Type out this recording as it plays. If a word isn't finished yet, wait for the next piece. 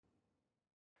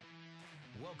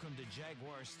Welcome to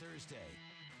Jaguars Thursday.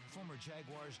 Former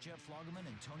Jaguars Jeff Lageman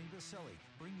and Tony Baselli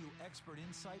bring you expert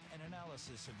insight and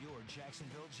analysis of your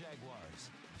Jacksonville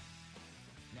Jaguars.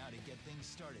 Now to get things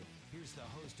started, here's the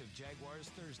host of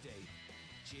Jaguars Thursday,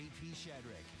 J.P.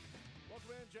 Shadrick.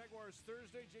 Welcome in, Jaguars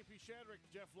Thursday. J.P. Shadrick,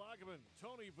 Jeff Lageman,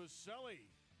 Tony Baselli.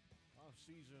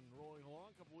 Off-season rolling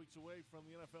along, a couple weeks away from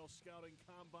the NFL Scouting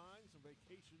Combine, some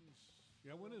vacations.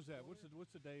 Yeah, when is that? What's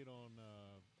the date on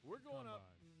We're going Combine?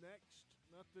 up next,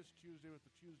 not this Tuesday, but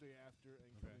the Tuesday after, and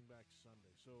coming back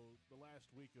Sunday. So the last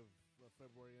week of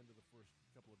February into the first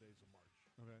couple of days of March.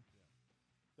 Okay.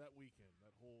 Yeah. That weekend,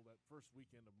 that first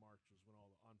weekend of March is when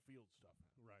all the on-field stuff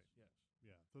happens. Right. Yes.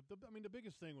 Yeah. The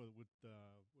biggest thing with the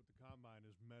combine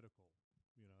is medical.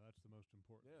 You know, that's the most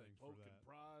important thing for poke that. and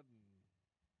prod and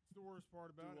It's the worst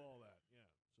part about do it. all that. Yeah.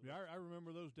 So Yeah, I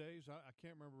remember those days. I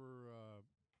can't remember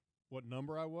what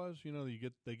number I was. You know,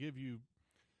 they give you,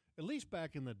 at least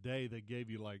back in the day, they gave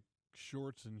you like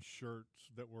shorts and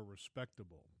shirts that were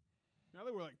respectable. Now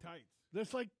they wear like tights.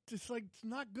 That's like it's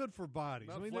not good for bodies.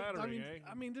 Not I mean, flattering,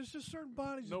 I mean, there's just certain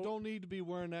bodies No. that don't need to be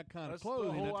wearing that kind that's of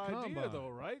clothing. the whole at the idea, combine. though,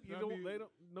 right? They don't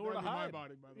know where to That'd be my hide.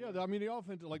 body, by the Yeah, way. I mean, the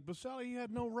offense, like Baselli, he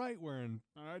had no right wearing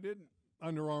I didn't.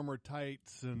 Under Armour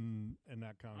tights and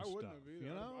that kind of I stuff. wouldn't have either.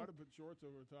 You know, I'd have put shorts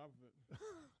over the top of it.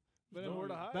 But No, nowhere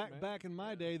to hide, man. back in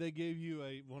my day, they gave you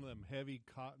one of them heavy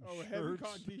cotton Oh, a shirts heavy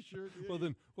cotton T-shirt. Yeah,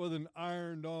 with an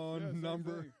ironed on same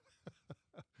number. thing.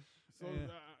 So,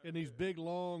 And these big,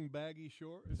 long, baggy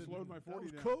shorts. It slowed my 40 that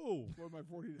was down. cool. Slowed my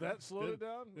 40 down. That slowed it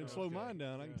down? It Okay. slowed mine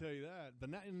down, I can Yeah. tell you that. But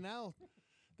now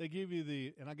they give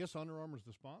you and I guess Under Armour's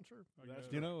the sponsor,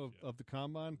 That's you right, know, of the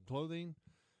combine clothing.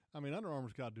 I mean, Under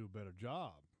Armour's got to do a better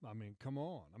job. I mean, come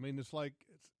on. I mean, it's like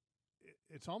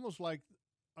it's almost like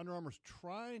Under Armour's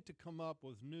trying to come up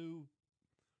with new,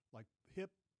 like, hip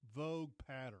Vogue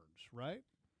patterns, right?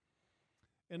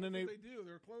 And then That's what they do.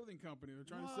 They're a clothing company. They're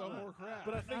trying to sell more crap.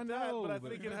 But I think know, I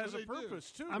but think it has a That's what they do.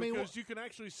 purpose too. I mean, because you can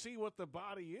actually see what the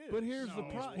body is. But here's the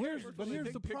No. problem. First of all, they Here's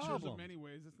take the pictures problem. of many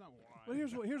ways. That's not why. But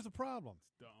here's the problem.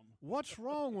 It's dumb. What's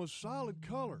wrong with solid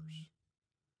colors?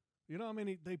 You know, I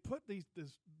mean, they put this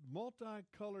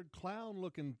multicolored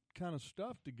clown-looking kind of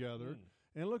stuff together,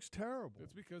 and it looks terrible.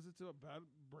 It's because it's about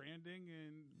branding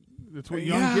and that's what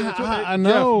young Yeah, kids. That's what I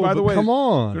know. Jeff, by the but way, come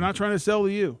on. they're not trying to sell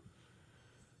to you.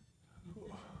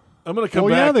 I'm going to come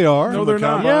Well, back. yeah, they are. No, they're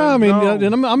not. Yeah, I mean, No.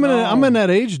 and I'm in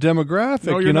that age demographic,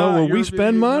 No, you you're know, not. where we You're-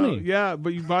 spend money. No, yeah,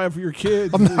 but you buy it for your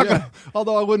kids. I'm not Yeah. gonna,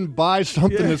 although I wouldn't buy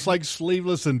something Yeah. that's like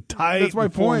sleeveless and tight. That's my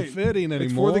and point. form-fitting It's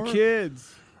anymore. for the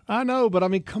kids. I know, but I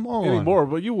mean, come on. anymore,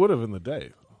 but you would have in the day.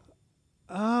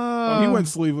 He went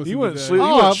sleeveless. You in went the day. sleeveless.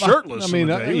 You went shirtless. I mean, in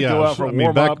the day. He would yeah, go out for I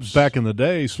mean, warm-ups. back in the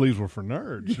day, sleeves were for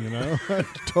nerds. You know,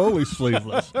 totally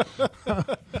sleeveless.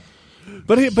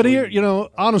 But here, you know,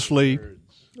 honestly,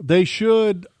 they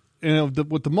should. You know,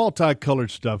 with the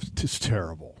multicolored stuff, it's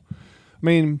terrible. I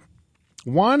mean,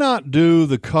 why not do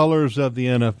the colors of the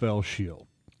NFL shield?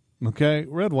 Okay,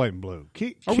 red, white, and blue.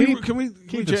 Keep Are we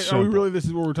really? This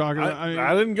is what we're talking about.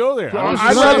 I didn't go there.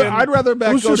 I'd rather It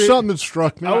back. was go just to, something that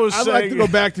struck me. I was I'd like to saying- go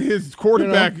back to his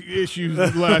quarterback issues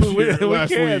last year. We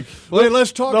last can. week. Well,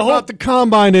 let's talk the whole- about the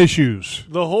combine issues.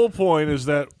 The whole point is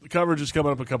that coverage is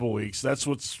coming up a couple weeks. That's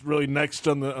what's really next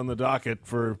on the docket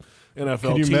for NFL Can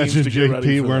you teams imagine to get ready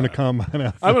JP for wearing that. a combine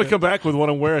outfit? I'm going to come back with one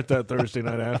and wear it that Thursday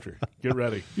night after. Get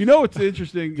ready. You know what's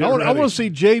interesting? I want ready. to see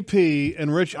JP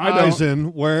and Rich I don't.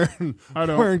 Eisen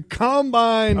wearing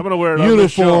combine I'm gonna wear it on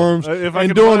this show. uniforms If I and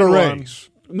can doing a find one. race.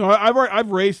 No, I've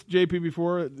raced JP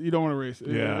before. You don't want to race.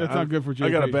 Yeah, That's not good for JP. I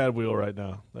got a bad wheel right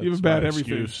now. That's You have a bad my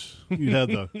everything. excuse. You'd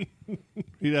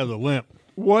have the limp.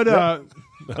 What?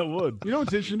 That would. You know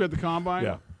what's interesting about the combine?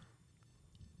 Yeah.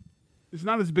 It's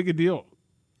not as big a deal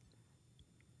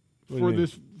What do you mean?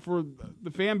 for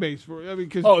the fan base.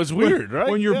 Because Oh, it's weird, right?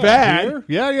 When you're Yeah. bad,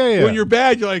 Yeah. when you're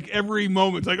bad, you're like every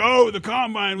moment. It's like, oh, the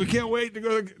combine. We can't wait to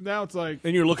go. Now it's like,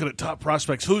 And you're looking at top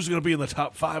prospects. Who's going to be in the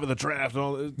top 5 of the draft? And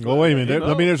all this. Well, wait a minute. You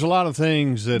know? I mean, there's a lot of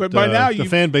things that But by now the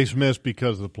fan base missed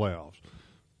because of the playoffs.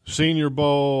 Senior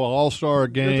Bowl, All-Star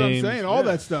that's games. what I'm saying. All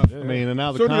that stuff. I mean, and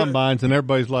now the So did I- combines, and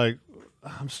everybody's like,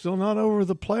 I'm still not over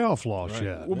the playoff loss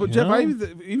yet. Well, but you Jeff, know?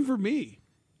 even for me,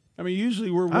 I mean, usually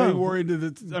we're way Oh. more into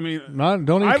the. I mean, don't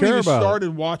even I haven't care even about it.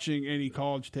 started watching any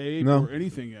college tape No. or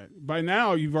anything yet. By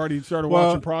now, you've already started Well,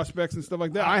 watching prospects and stuff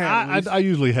like that. I haven't. I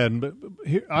usually hadn't, but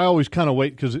here, I always kind of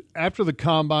wait because after the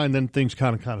combine, then things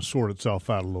kind of sort itself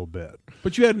out a little bit.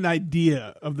 But you had an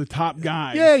idea of the top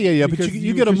guys. Yeah. But because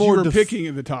you get a more you were picking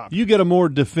at the top. You get a more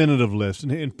definitive list,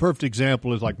 and perfect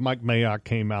example is like Mike Mayock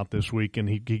came out this week and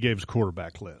he gave his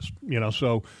quarterback list. You know,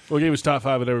 so Well, he gave us top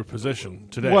 5 at every position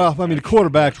today. well, I mean the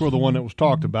quarterbacks were the one that was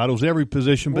talked about. It was every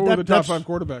position. But What were the top that's 5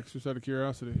 quarterbacks, just out of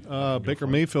curiosity? Baker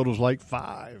Mayfield was like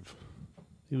 5.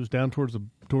 He was down towards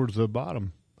the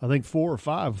bottom. I think 4 or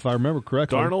 5, if I remember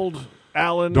correctly. Darnold,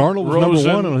 Allen, Darnold was Rosen,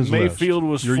 number 1 on his Mayfield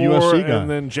list. was Your 4, USC guy. and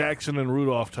then Jackson and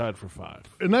Rudolph tied for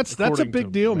 5. And that's a according big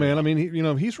to deal, man. Mayo. I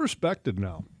mean, he's respected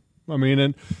now. I mean,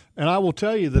 and I will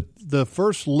tell you that the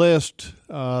first list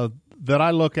that I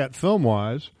look at film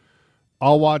wise,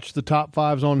 I'll watch the top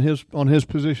 5s on his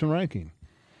position ranking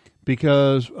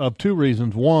because of 2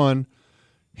 reasons. One,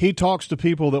 he talks to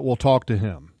people that will talk to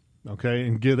him, okay,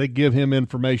 and they give him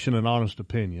information and honest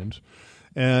opinions.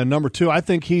 And number 2, I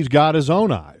think he's got his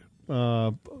own eye.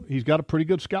 He's got a pretty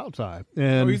good scout's eye.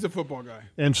 And He's a football guy.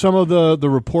 and some of the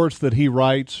reports that he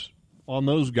writes on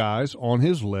those guys on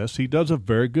his list, he does a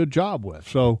very good job with.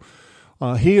 So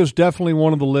he is definitely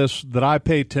one of the lists that I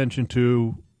pay attention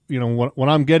to. You know, when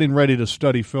I'm getting ready to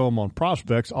study film on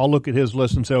prospects, I'll look at his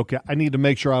list and say, okay, I need to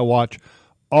make sure I watch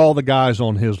all the guys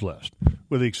on his list,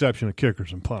 with the exception of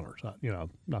kickers and punters. I'm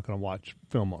not going to watch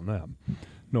film on them.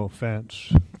 No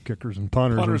offense, kickers and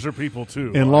punters. Punters are people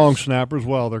too. And long snappers,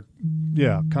 well, they're,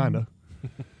 kind of.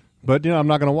 But, I'm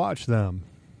not going to watch them.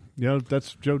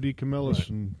 That's Joe DeCamillis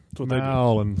and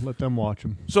Mal, and let them watch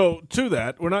them. So, to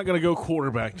that, we're not going to go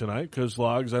quarterback tonight because,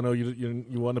 Logs, I know you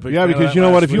want to pick. Yeah, because you know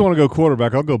what? If you want to go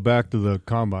quarterback, I'll go back to the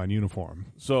combine uniform.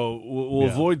 So, we'll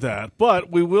avoid that.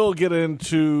 But we will get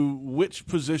into which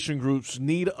position groups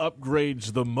need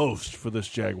upgrades the most for this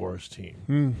Jaguars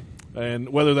team. And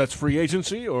whether that's free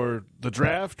agency or the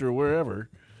draft or wherever.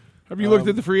 Have you looked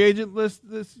at the free agent list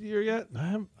this year yet?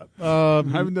 I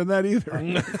haven't done that either.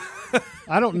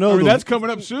 I don't know. That's coming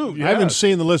up soon. I haven't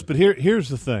seen the list, but here's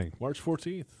the thing. March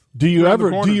 14th. Do you Around the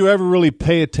ever corner. really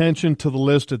pay attention to the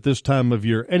list at this time of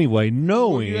year? Anyway,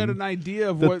 knowing Well, you had an idea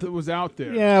of that what was out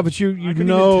there. yeah, but you I couldn't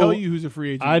know, even tell you who's a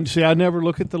free agent. I never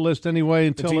look at the list anyway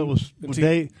until it was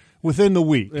within the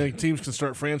week. Teams can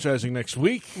start franchising next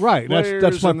week. Right, that's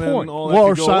Players, my and then point. all that Well,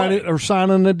 or could go away.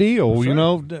 signing a deal, That's you right.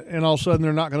 know, and all of a sudden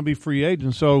they're not going to be free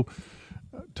agents. So,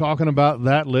 talking about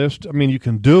that list, I mean, you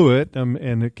can do it,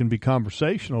 and it can be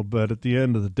conversational. But at the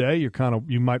end of the day,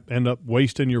 you might end up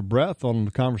wasting your breath on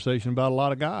the conversation about a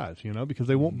lot of guys, because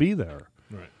they won't be there.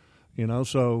 Right.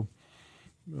 So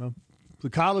the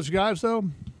college guys, though,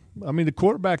 I mean, the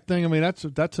quarterback thing. I mean, that's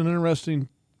an interesting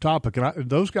topic, and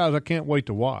those guys I can't wait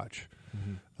to watch.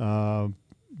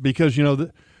 Because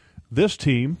this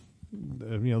team,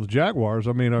 the Jaguars,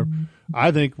 I mean,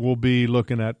 I think we'll be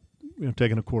looking at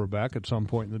taking a quarterback at some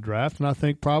point in the draft, and I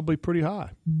think probably pretty high.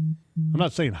 I'm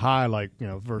not saying high like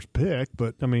first pick,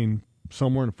 but I mean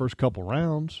somewhere in the first couple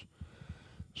rounds.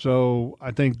 So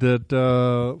I think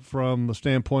that from the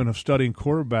standpoint of studying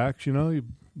quarterbacks, you'd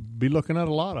be looking at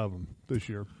a lot of them this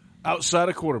year. Outside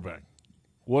of quarterback,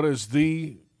 what is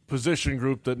the position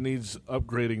group that needs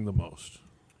upgrading the most?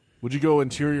 Would you go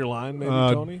interior line, maybe,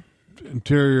 Tony?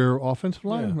 Interior offensive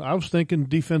line? Yeah. I was thinking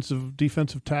defensive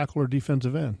tackle or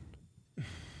defensive end.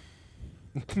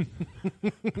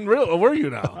 Really? Where are you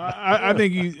now? I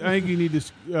think you need to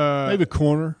Maybe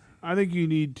corner. I think you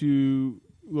need to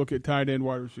look at tight end,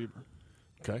 wide receiver,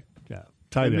 Okay. Yeah,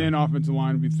 tight and end. then offensive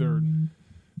line would be third.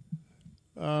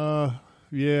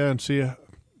 Yeah, and see a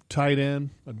tight end.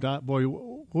 Boy,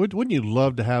 wouldn't you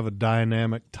love to have a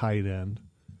dynamic tight end?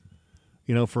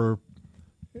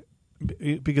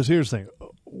 Because here's the thing: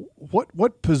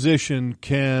 what position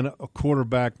can a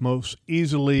quarterback most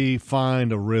easily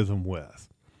find a rhythm with?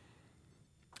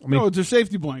 I mean, It's a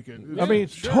safety blanket.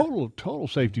 total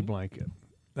safety blanket.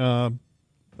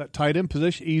 That tight end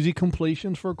position, easy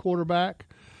completions for a quarterback.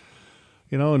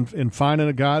 And finding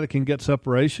a guy that can get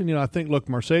separation. I think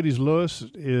Mercedes Lewis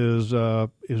is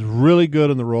really good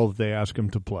in the role that they ask him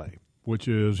to play, which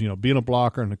is being a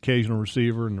blocker, an occasional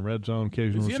receiver in the red zone,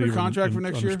 occasional Is he receiver under contract for in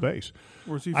next year? space.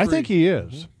 Or is he I free? think he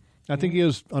is. I think he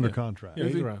is under contract. Yeah,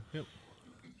 he's around. Yep.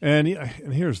 And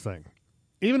here's the thing: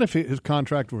 even if his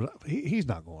contract was, he's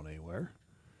not going anywhere.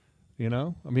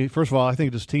 I mean, first of all, I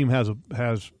think this team has a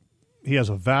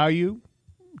value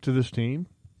to this team,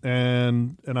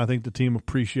 and I think the team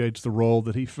appreciates the role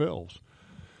that he fills.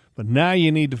 But now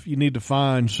you need to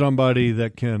find somebody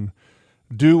that can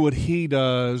do what he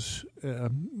does,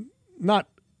 not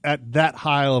at that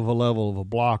high of a level of a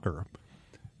blocker,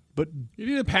 but You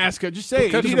need a pass catcher. Just say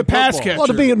it. Catch You need some a pass football. catcher.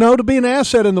 well, to be an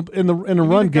asset in the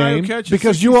run a guy who game, catches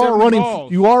because 60, you are 70 running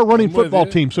balls. I'm with football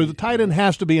you. team. So the tight end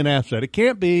has to be an asset. It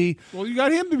can't be. Well, you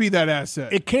got him to be that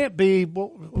asset. It can't be.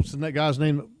 What's the guy's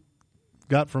name? That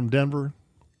got from Denver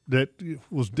that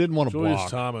didn't want to Julius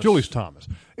block. Thomas. Julius Thomas.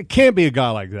 It can't be a guy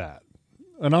like that.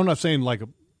 And I'm not saying like a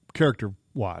character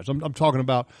wise. I'm talking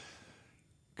about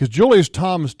because Julius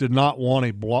Thomas did not want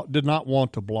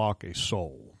to block a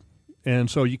soul, and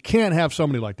so you can't have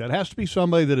somebody like that. It has to be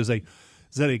somebody that is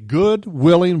a good,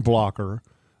 willing blocker,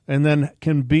 and then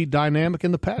can be dynamic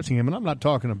in the passing game. And I'm not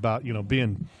talking about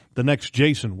being the next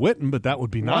Jason Witten, but that would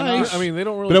be nice. I mean, they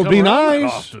don't really. But it would be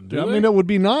nice. Often, do I they? mean, it would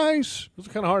be nice. It's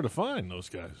kind of hard to find those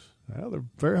guys. Well, they're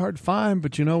very hard to find,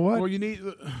 but you know what? Well, you need.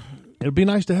 It'd be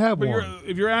nice to have But one.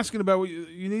 if you're asking about,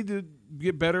 you need to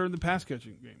get better in the pass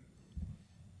catching game.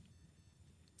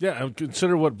 Yeah, and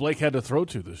consider what Blake had to throw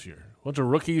to this year. A bunch of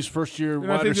rookies, first-year And wide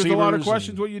I think receivers. there's a lot of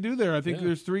questions what you do there. I think Yeah.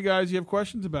 there's 3 guys you have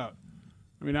questions about.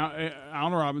 I mean,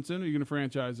 Allen Robinson, are you going to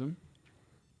franchise him?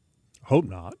 Hope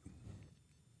not.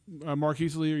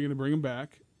 Marquise Lee, are you going to bring him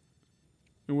back?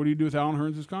 And what do you do with Allen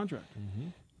Hurns' contract?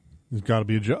 It's got to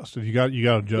be adjusted. You got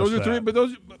to adjust Those are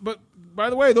that. but by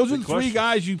the way, those are the 3 questions.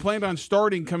 guys you planned on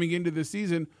starting coming into this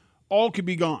season. All could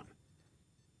be gone.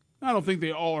 I don't think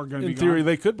they all are going to be In gone. theory,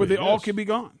 they could but be, they all yes. could be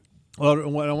gone. Well, I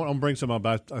want to bring something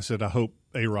up. I said I hope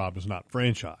A-Rob is not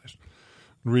franchised.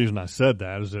 The reason I said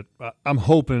that is that I'm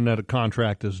hoping that a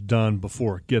contract is done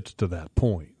before it gets to that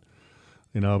point.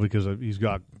 Because he's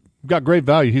got great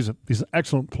value. He's an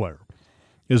excellent player.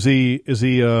 Is he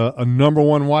a number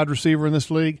 1 wide receiver in this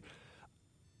league?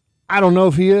 I don't know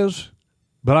if he is,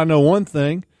 but I know one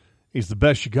thing: he's the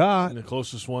best you got. And the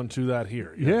closest one to that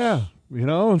here. Yes. Yeah.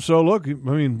 And so look, I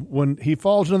mean, when he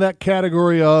falls into that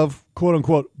category of quote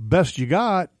unquote best you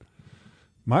got,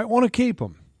 might want to keep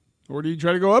him. Or do you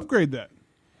try to go upgrade that?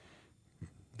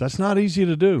 That's not easy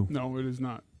to do. No, it is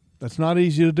not. That's not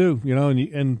easy to do.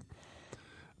 And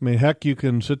I mean, heck, you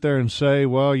can sit there and say,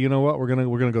 well, you know what, we're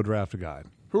gonna go draft a guy.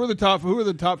 Who are the top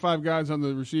 5 guys on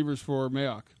the receivers for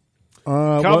Mayock?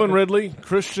 Calvin Ridley,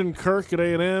 Christian Kirk at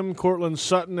A&M, Cortland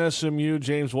Sutton, SMU,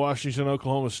 James Washington,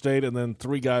 Oklahoma State, and then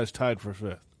 3 guys tied for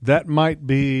 5th. That might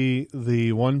be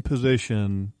the one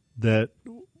position that,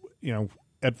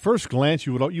 at first glance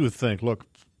you would think, look,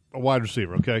 a wide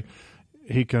receiver, okay,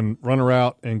 he can run a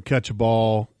route and catch a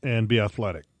ball and be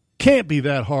athletic. Can't be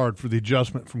that hard for the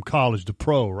adjustment from college to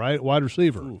pro, right? Wide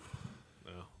receiver. Oof.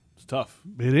 No, it's tough.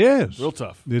 It is Real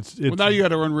tough. It's Well, now you got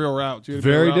to run real routes. You gotta be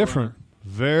a very route different. runner.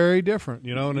 Very different, and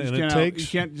You it takes you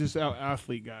can't just out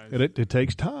athlete guys. it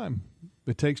takes time.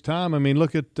 It takes time. I mean,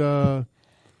 look at got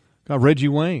Reggie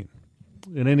Wayne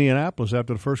in Indianapolis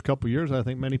after the first couple of years. I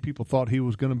think many people thought he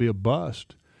was going to be a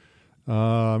bust.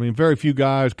 I mean, very few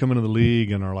guys come into the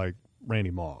league and are like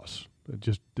Randy Moss. It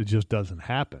just doesn't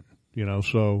happen,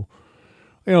 So,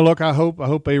 look, I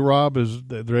hope A-Rob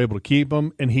they're able to keep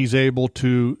him and he's able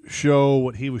to show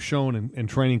what he was showing in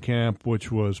training camp,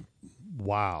 which was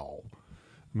wow.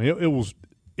 I mean,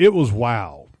 it was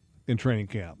wow in training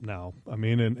camp. Now, I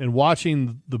mean, and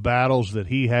watching the battles that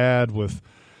he had with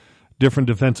different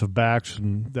defensive backs,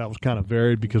 and that was kind of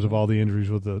varied because of all the injuries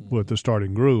with the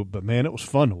starting group. But man, it was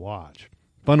fun to watch.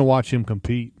 Fun to watch him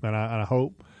compete, and I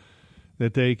hope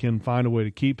that they can find a way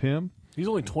to keep him. He's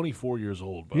only 24 years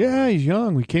old. By the Yeah, way. he's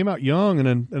young. We came out young,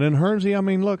 and then Hernsey. I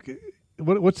mean, look,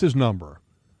 what's his number?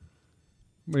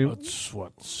 I mean, It's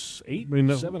what, 8? I mean,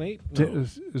 no. 7, 8? T- No.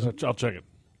 is- I'll check it.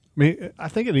 I mean, I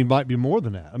think he might be more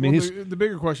than that. I mean, Well, the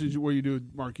bigger question is what you do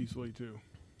with Marquise Lee too.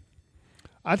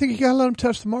 I think you got to let him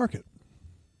test the market.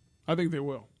 I think they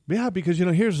will. Yeah, because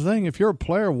here's the thing: if you're a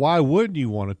player, why would you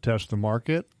want to test the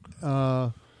market?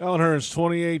 Alan Hurns,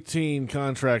 2018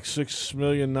 contract,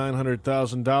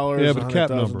 $6,900,000. Yeah, but the cap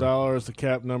number. $100,000. The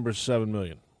cap number is $7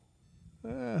 million.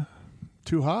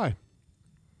 Too high.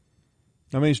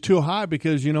 I mean, it's too high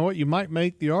because you know what? You might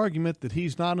make the argument that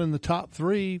he's not in the top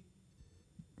 3.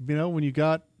 When you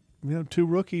got 2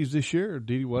 rookies this year,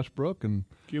 Dede Westbrook and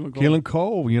Keelan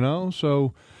Cole.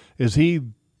 So is he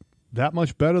that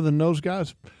much better than those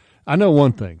guys? I know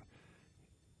one thing.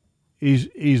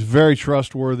 He's very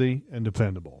trustworthy and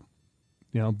dependable.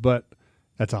 But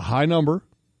that's a high number.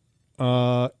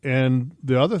 And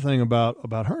the other thing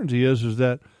about Hernsey is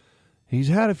that he's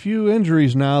had a few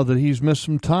injuries now that he's missed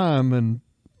some time, and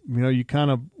you kind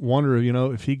of wonder,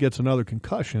 if he gets another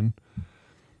concussion,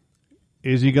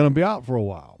 is he going to be out for a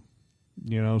while?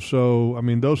 So I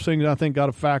mean, those things I think got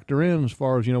to factor in as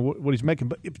far as what he's making.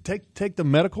 But if take the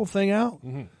medical thing out,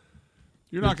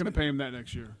 You're not going to pay him that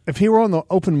next year. if he were on the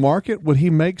open market, would he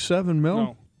make $7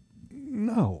 million? No.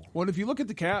 No. Well, if you look at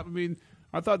the cap, I mean,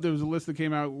 I thought there was a list that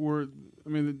came out where, I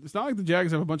mean, it's not like the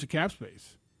Jags have a bunch of cap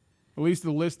space. At least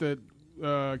the list that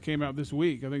came out this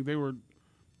week. I think they were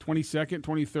 22nd,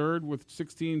 23rd with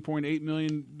 $16.8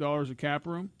 million of cap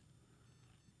room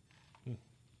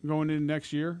going in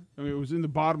next year. I mean, it was in the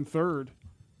bottom third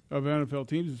of NFL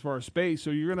teams as far as space. So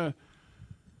you're going to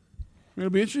It'll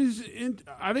be interesting.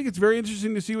 I think it's very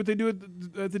interesting to see what they do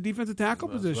at the defensive tackle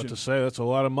I was position. about to say that's a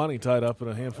lot of money tied up in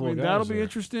a handful of guys. That'll be there.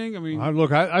 interesting. I mean,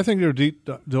 I think they're deep.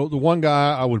 The one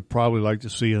guy I would probably like to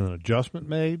see an adjustment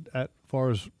made as far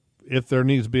as if there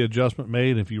needs to be adjustment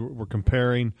made. If you were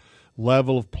comparing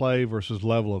level of play versus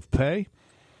level of pay,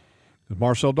 is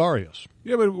Marcel Darius.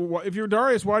 yeah, but if you're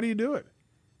Darius, why do you do it?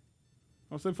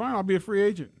 I'll say, fine, I'll be a free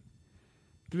agent.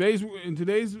 In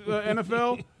today's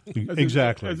NFL,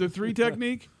 Exactly. as a 3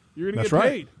 technique, you're going to That's get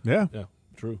right. paid. Yeah. Yeah,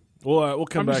 true. We'll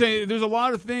come I'm back. just saying, there's a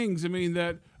lot of things. I mean,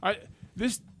 there's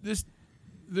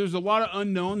a lot of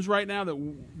unknowns right now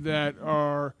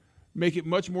that make it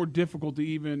much more difficult to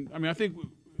even. I mean, I think.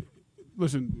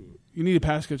 Listen, you need a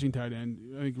pass catching tight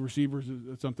end. I think receivers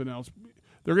is something else.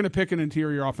 They're going to pick an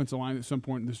interior offensive line at some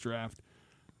point in this draft.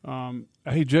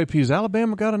 Hey, JP, has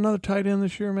Alabama got another tight end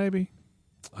this year? Maybe.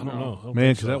 I don't know. I don't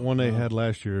Man, think because so. that one they had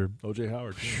last year, O.J.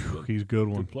 Howard, he's a good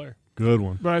one. good player. Good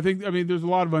one. But I think there's a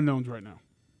lot of unknowns right now.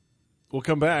 We'll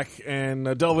come back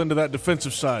and delve into that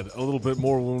defensive side a little bit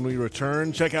more when we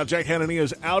return. Check out Jack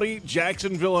Hanania's Audi,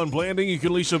 Jacksonville on Blanding. You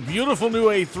can lease a beautiful new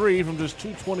A3 from just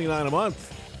 $229 a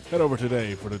month. Head over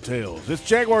today for details. It's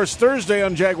Jaguars Thursday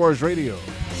on Jaguars Radio.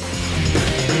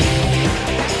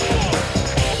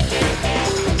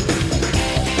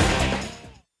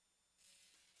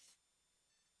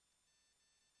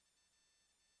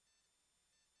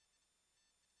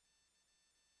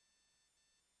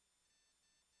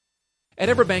 At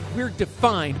Everbank, we're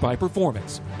defined by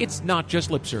performance. It's not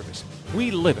just lip service. We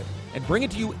live it and bring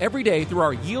it to you every day through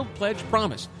our Yield Pledge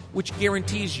Promise, which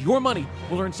guarantees your money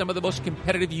will earn some of the most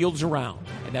competitive yields around.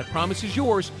 And that promise is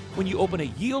yours when you open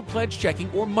a Yield Pledge checking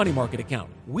or money market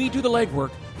account. We do the legwork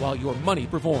while your money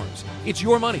performs. It's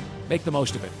your money. Make the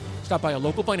most of it. Stop by a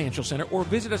local financial center or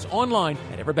visit us online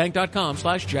at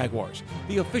everbank.com/Jaguars.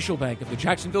 The official bank of the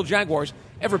Jacksonville Jaguars,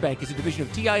 Everbank is a division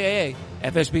of TIAA,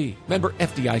 FSB, member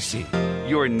FDIC.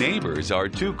 Your neighbors are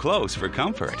too close for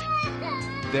comfort.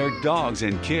 Their dogs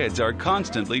and kids are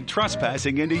constantly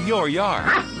trespassing into your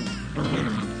yard.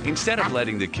 Instead of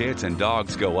letting the kids and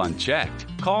dogs go unchecked,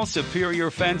 call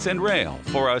Superior Fence and Rail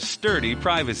for a sturdy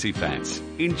privacy fence.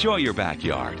 Enjoy your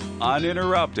backyard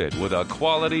uninterrupted with a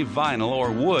quality vinyl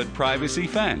or wood privacy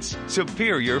fence.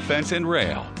 Superior Fence and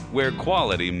Rail, where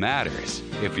quality matters.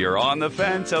 If you're on the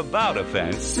fence about a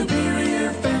fence,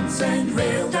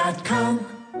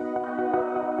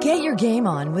 SuperiorFenceandRail.com. Get your game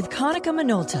on with Konica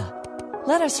Minolta.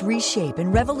 Let us reshape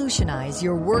and revolutionize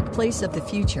your workplace of the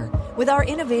future with our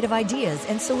innovative ideas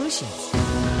and solutions.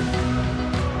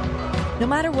 No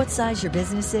matter what size your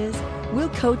business is, we'll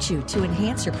coach you to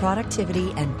enhance your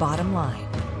productivity and bottom line.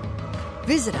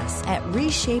 Visit us at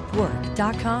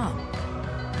reshapework.com.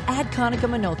 Add Konica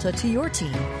Minolta to your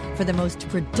team for the most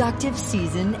productive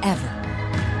season ever.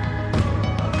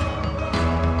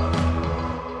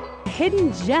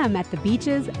 Hidden gem at the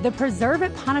beaches, the Preserve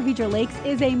at Ponte Vedra Lakes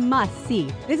is a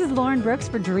must-see. This is Lauren Brooks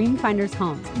for Dreamfinders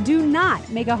Homes. Do not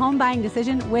make a home buying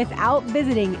decision without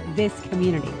visiting this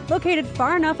community. Located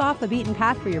far enough off the beaten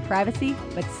path for your privacy,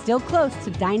 but still close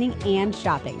to dining and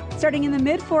shopping. Starting in the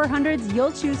mid-400s,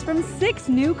 you'll choose from 6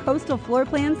 new coastal floor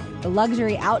plans. The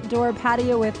luxury outdoor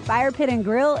patio with fire pit and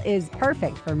grill is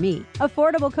perfect for me.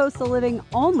 Affordable coastal living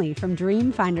only from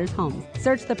Dreamfinders Homes.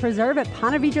 Search the Preserve at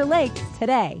Ponte Vedra Lakes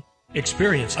today.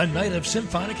 Experience a night of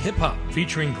symphonic hip-hop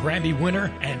featuring Grammy winner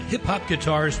and hip-hop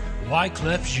guitarist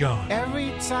Wyclef Jean.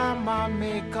 Every time I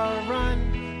make a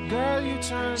run, girl, you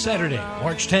turn Saturday,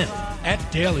 March 10th at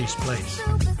Daly's Place.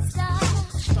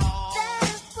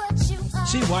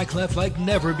 See Wyclef like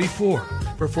never before,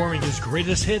 performing his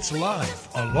greatest hits live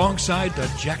alongside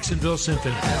the Jacksonville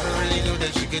Symphony.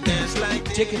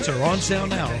 Tickets are on sale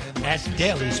now at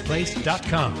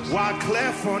Daly'sPlace.com.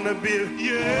 Wyclef on the bill,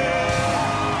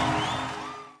 yeah!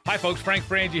 Hi, folks. Frank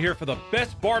Frangie here for the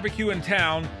best barbecue in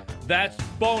town. That's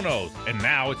Bono's. And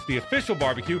now it's the official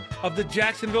barbecue of the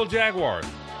Jacksonville Jaguars.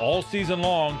 All season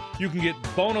long, you can get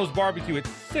Bono's barbecue at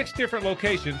 6 different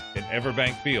locations in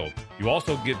Everbank Field. You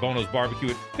also get Bono's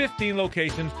barbecue at 15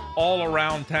 locations all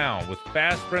around town with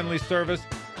fast, friendly service,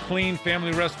 clean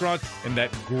family restaurants, and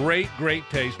that great, great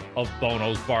taste of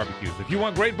Bono's barbecues. If you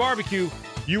want great barbecue,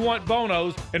 you want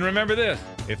Bono's. And remember this,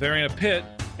 if there ain't a pit,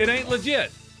 it ain't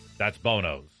legit. That's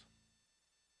Bono's.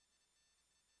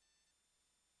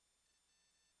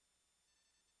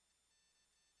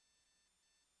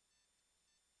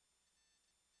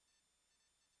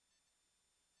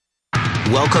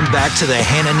 Welcome back to the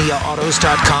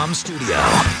HananiaAutos.com studio.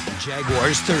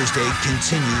 Jaguars Thursday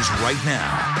continues right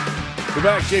now. We're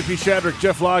back. JP Shadrick,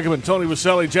 Jeff Lageman, Tony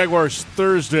Vaselli. Jaguars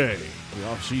Thursday. The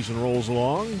offseason rolls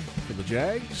along for the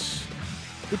Jags.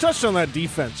 We touched on that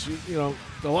defense. You know,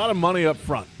 a lot of money up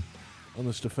front on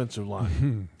this defensive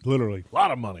line. Literally. A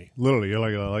lot of money. Literally,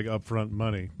 like upfront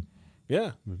money.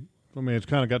 Yeah. I mean, it's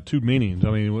kind of got two meanings.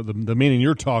 I mean, the meaning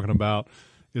you're talking about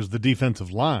is the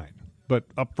defensive line. But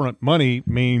upfront money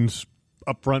means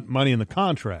upfront money in the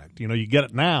contract. You know, you get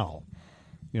it now.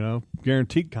 You know,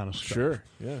 guaranteed kind of stuff. Sure,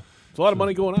 yeah. It's a lot of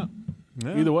money going up.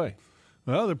 Yeah. Either way.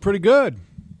 Well, they're pretty good.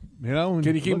 You know,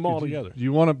 Can you keep them all together? Do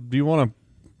you want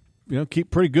to, keep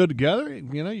pretty good together?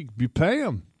 You know, you pay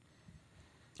them.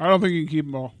 I don't think you can keep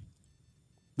them all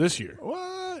this year.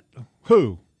 What?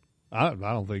 Who? I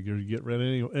don't think you get rid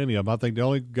of any of them. I think the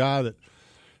only guy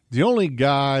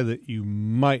that you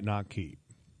might not keep,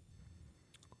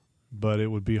 but it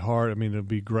would be hard. I mean, it would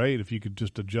be great if you could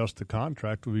just adjust the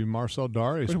contract. Would be Marcel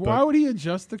Darius. But why would he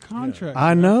adjust the contract?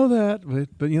 I know that,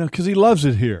 but because he loves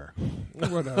it here.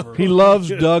 Whatever. He loves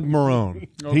Doug Marrone.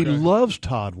 Okay. He loves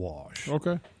Todd Wash.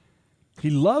 Okay. He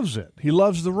loves it. He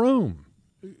loves the room.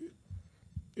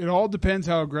 It all depends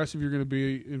how aggressive you're going to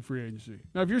be in free agency.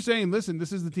 Now, if you're saying, listen,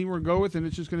 this is the team we're going to go with, and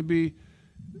it's just going to be,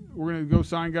 we're going to go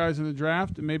sign guys in the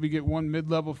draft and maybe get one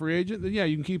mid-level free agent, then yeah,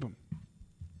 you can keep them.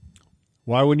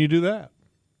 Why wouldn't you do that?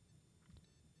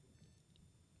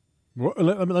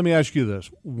 Let me ask you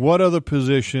this. What other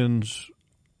positions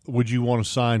would you want to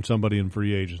sign somebody in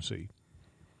free agency?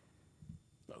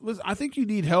 Listen, I think you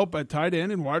need help at tight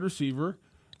end and wide receiver,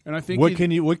 and I think what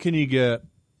can you get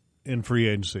in free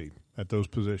agency at those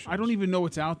positions? I don't even know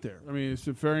what's out there. I mean, is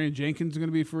Safarian Jenkins going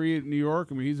to be free at New York?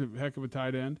 I mean, he's a heck of a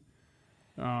tight end.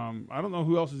 I don't know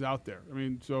who else is out there. I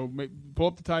mean, so pull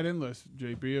up the tight end list,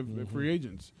 JP, of free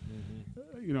agents.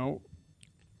 You know,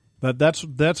 that's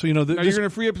now you're going to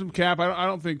free up some cap. I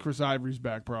don't think Chris Ivory's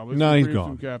back. Probably no, he's free up gone.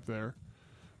 some cap there.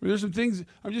 I mean, there's some things.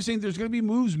 I'm just saying there's going to be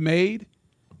moves made,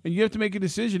 and you have to make a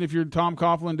decision. If you're Tom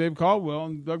Coughlin, Dave Caldwell,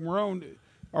 and Doug Marrone,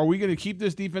 are we going to keep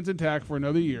this defense intact for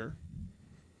another year?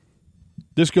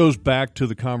 This goes back to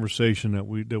the conversation that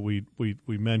we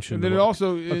mentioned. And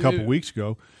then a couple weeks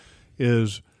ago.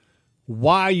 Is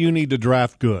why you need to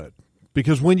draft good,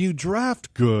 because when you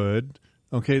draft good,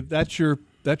 okay, that's your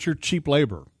cheap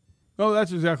labor. Oh,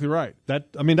 that's exactly right.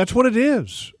 That's what it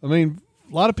is. I mean,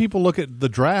 a lot of people look at the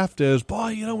draft as,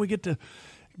 boy, we get to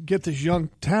get this young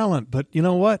talent, but you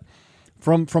know what?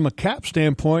 From a cap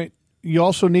standpoint, you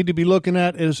also need to be looking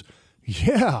at is,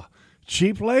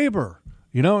 cheap labor.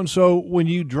 And so when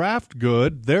you draft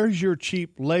good, there's your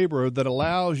cheap labor that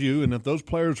allows you, and if those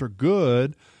players are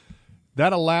good,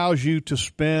 that allows you to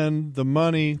spend the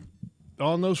money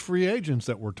on those free agents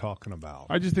that we're talking about.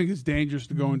 I just think it's dangerous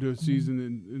to go into a season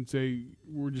and say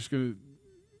we're just going to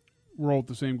roll with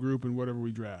the same group in whatever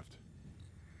we draft.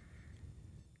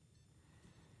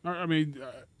 I mean,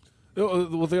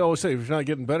 what they always say: if you're not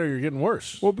getting better, you're getting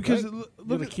worse. Well, because right?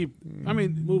 look at keep. I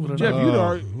mean, moving it. Jeff,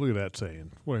 look at that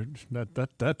saying.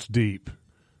 That's deep.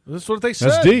 That's what they said.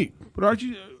 That's deep. But aren't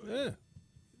you?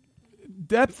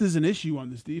 Depth is an issue on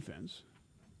this defense.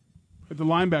 At the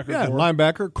linebacker core.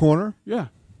 Linebacker, corner. Yeah,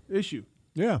 issue.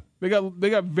 Yeah. They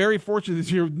got very fortunate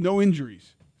this year with no injuries.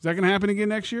 Is that going to happen again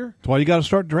next year? That's why you got to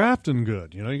start drafting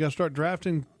good. You got to start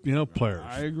drafting, players.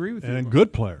 I agree with you. And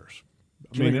good players.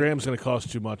 Jimmy Graham's going to cost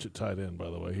too much at tight end, by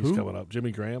the way. He's coming up.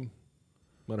 Jimmy Graham?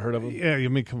 Might have heard of him?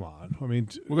 Yeah, come on.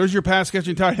 Well, there's your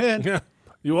pass-catching tight end. Yeah.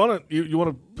 You want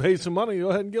to pay some money, go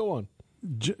ahead and get one.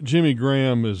 Jimmy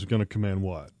Graham is going to command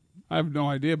what? I have no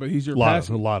idea, but he's your a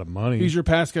lot of money. He's your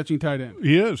pass-catching tight end.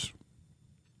 He is.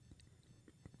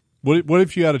 What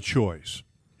if you had a choice?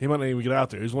 He might not even get out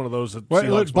there. He's one of those that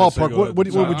ballpark. What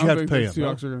would you have to pay him?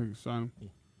 Seahawks are going to sign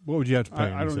him. What would you have to pay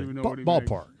him? I don't even know what he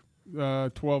ballpark.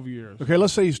 Makes. 12 years. Okay,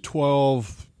 let's say he's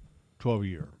 12 a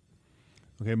year.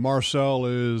 Okay, Marcel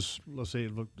is, let's say,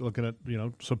 looking at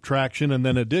subtraction and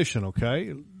then addition.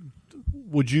 Okay,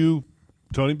 would you,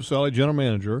 Tony Baselli, general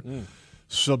manager,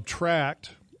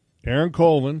 subtract Aaron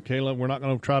Colvin? Okay, we're not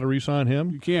going to try to re-sign him.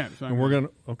 You can't. And then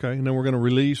we're going to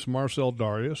release Marcel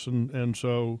Darius, and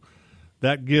so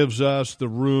that gives us the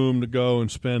room to go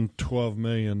and spend $12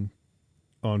 million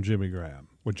on Jimmy Graham.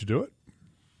 Would you do it?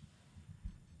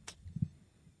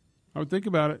 I would think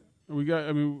about it.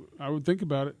 I would think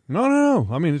about it. No.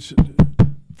 I mean, it's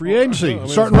free agency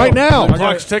starting right now. The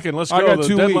clock's ticking. Let's go.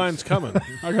 The deadline's coming.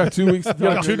 I got 2 weeks. You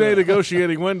got a 2-day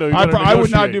negotiating window. I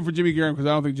would not do it for Jimmy Graham because I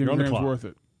don't think Jimmy Graham's worth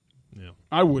it. Yeah,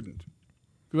 I wouldn't.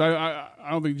 Because I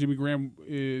don't think Jimmy Graham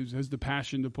has the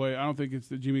passion to play. I don't think it's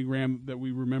the Jimmy Graham that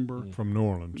we remember from New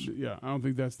Orleans. Yeah, I don't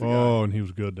think that's the guy. Oh, and he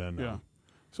was good then. Yeah,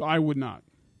 so I would not.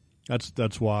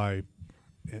 That's why,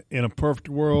 in a perfect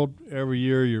world, every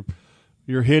year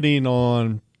you're hitting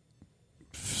on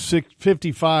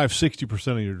 55, 60%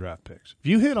 of your draft picks. If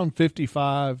you hit on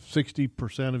 55,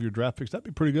 60% of your draft picks, that'd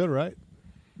be pretty good, right?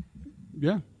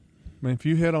 Yeah. I mean, if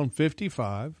you hit on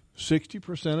 55,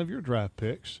 60% of your draft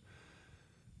picks,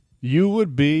 you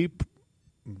would be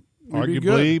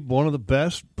arguably one of the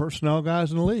best personnel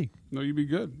guys in the league. No, you'd be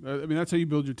good. I mean, that's how you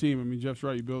build your team. I mean, Jeff's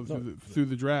right. You build it through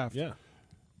the draft. Yeah.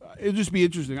 It'd just be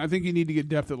interesting. I think you need to get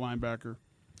depth at linebacker.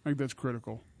 I think that's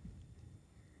critical.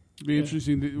 It'd be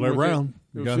interesting. Blair Brown.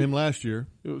 We got him last year.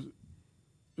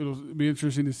 It'll be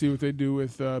interesting to see what they do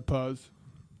with Puz.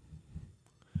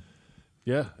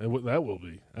 Yeah, that will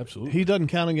be. Absolutely. He doesn't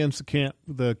count against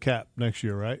the cap next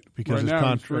year, right? Because right his now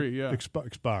contract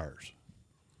expires.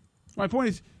 My point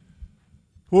is,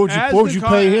 what would you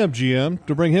pay him, GM,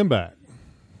 to bring him back?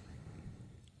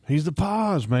 He's the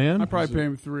Paz, man. I'd probably pay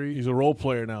him $3. He's a role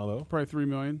player now, though. Probably $3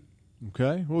 million.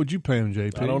 Okay. What would you pay him,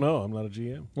 JP? I don't know. I'm not a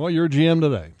GM. Well, you're a GM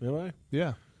today. Am I?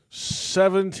 Yeah.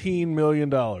 $17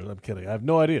 million. I'm kidding. I have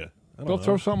no idea. Go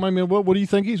throw something. I mean, what do you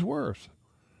think he's worth?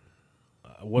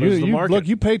 What is the market? Look,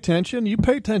 you pay attention. You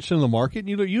pay attention to the market.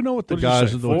 You know what the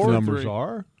guys' what the numbers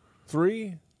are.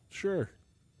 3? Sure.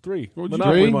 3. What would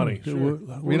Monopoly you money. Sure.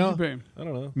 What would you pay him? I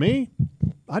don't know. Me?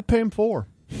 I'd pay him 4.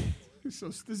 So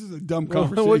this is a dumb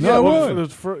conversation. I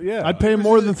would. I'd pay him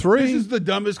more than 3. This is the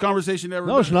dumbest conversation ever.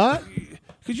 No, it's not.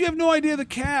 Because you have no idea the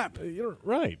cap. You're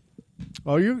right.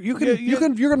 Oh, you're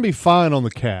going to be fine on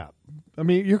the cap. I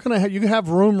mean, you can have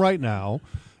room right now,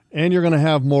 and you're going to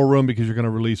have more room because you're going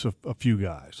to release a few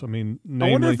guys. I mean,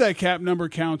 I wonder if that cap number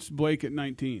counts Blake at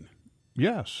 19.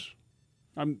 Yes.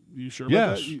 You sure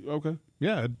about that? Yes. Okay.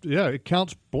 Yeah, it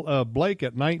counts Blake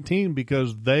at 19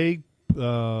 because they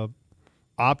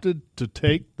opted to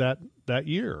take that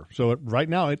year. So right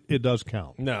now it does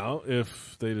count. Now,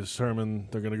 if they determine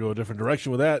they're going to go a different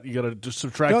direction with that, you got to just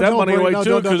subtract that money away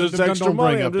too because it's extra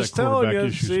money. I'm just telling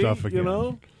you, stuff again. You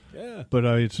know, yeah. But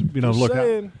it's just look.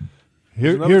 Saying,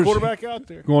 here's quarterback out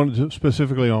there going to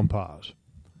specifically on Paz.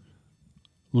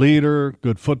 Leader,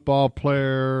 good football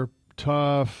player,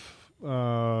 tough,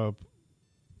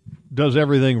 does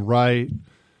everything right,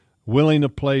 willing to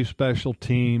play special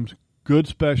teams, good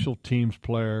special teams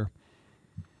player.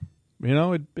 You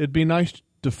know, it'd be nice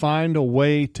to find a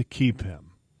way to keep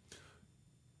him.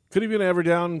 Could he be an every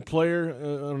down player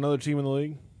on another team in the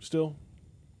league still?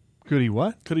 Could he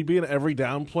what? Could he be an every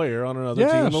down player on another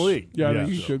team in the league? Yeah, I think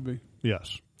he should be.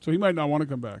 Yes. So he might not want to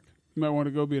come back. He might want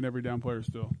to go be an every down player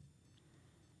still.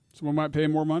 Someone might pay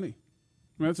him more money.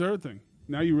 I mean, that's the other thing.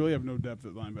 Now you really have no depth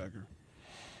at linebacker.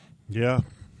 Yeah.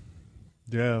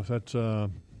 Yeah, that's I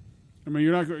mean,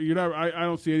 you're not I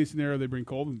don't see any scenario they bring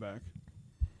Colvin back.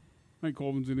 I think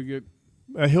Colvin's going to get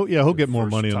he'll get more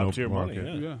money in the open market.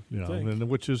 Yeah. You know, and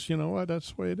which is, you know what,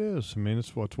 that's the way it is. I mean,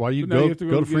 it's why you go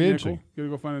to free agency. You got to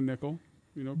go find a nickel.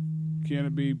 You know, can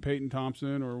it be Peyton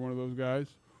Thompson or one of those guys?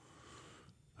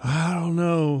 I don't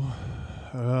know.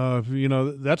 You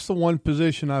know, that's the one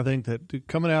position I think that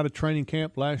coming out of training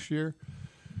camp last year,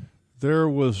 there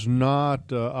was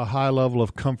not a high level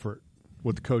of comfort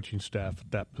with the coaching staff at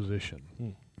that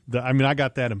position. I mean, I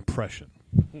got that impression.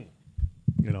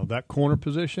 You know, that corner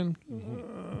position.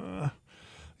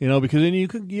 You know, because then you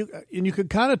could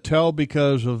kind of tell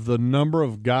because of the number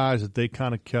of guys that they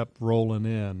kind of kept rolling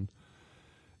in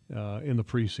the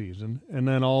preseason, and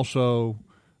then also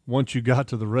once you got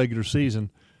to the regular season,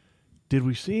 did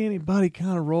we see anybody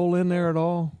kind of roll in there at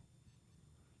all?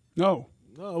 No.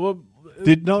 Well,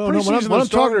 when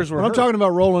I'm talking about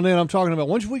rolling in, I'm talking about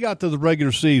once we got to the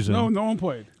regular season. No one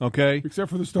played. Okay, except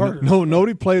for the starters. No,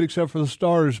 nobody played except for the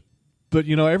starters. But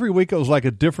you know, every week it was like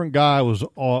a different guy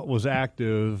was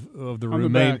active of the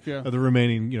remaining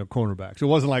cornerbacks. It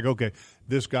wasn't like, okay,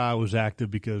 this guy was active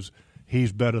because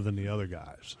he's better than the other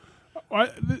guys.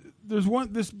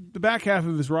 The back half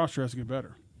of this roster has to get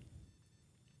better,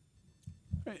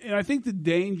 and I think the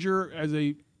danger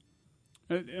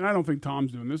and I don't think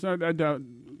Tom's doing this. I doubt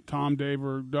Tom, Dave,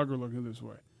 or Doug are looking this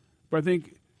way, but I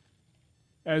think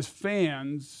as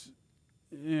fans.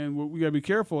 And what we got to be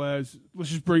careful let's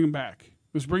just bring him back.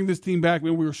 Let's bring this team back.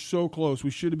 Man, we were so close. We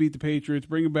should have beat the Patriots.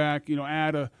 Bring him back. You know,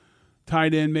 add a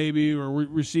tight end maybe or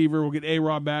receiver. We'll get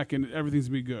A-Rob back and everything's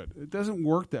going to be good. It doesn't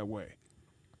work that way.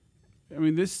 I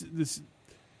mean, this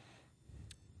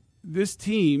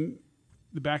team,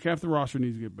 the back half of the roster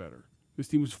needs to get better. This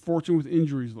team was fortunate with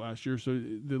injuries last year, so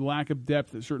the lack of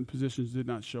depth at certain positions did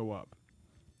not show up.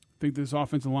 I think this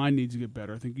offensive line needs to get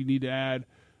better. I think you need to add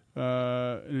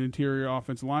an interior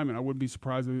offensive lineman. I wouldn't be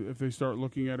surprised if they start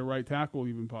looking at a right tackle,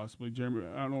 even possibly. I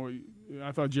don't know.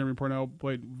 I thought Jeremy Parnell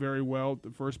played very well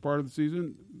the first part of the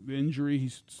season. The injury, he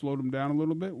slowed him down a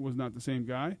little bit. Was not the same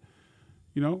guy.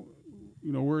 You know,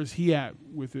 where is he at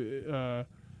with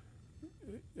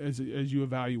as you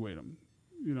evaluate him?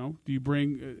 Do you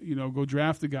bring go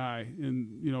draft a guy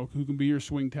and who can be your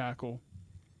swing tackle?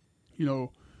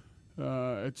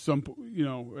 At some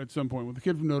point with the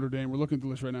kid from Notre Dame, we're looking at the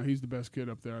list right now. He's the best kid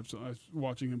up there. I was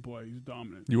watching him play. He's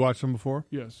dominant. You watched him before?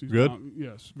 Yes. He's good.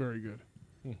 Yes, very good.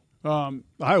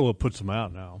 Iowa puts him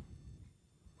out now.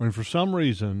 I mean, for some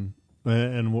reason,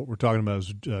 and what we're talking about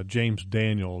is James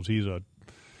Daniels. He's a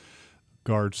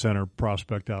guard center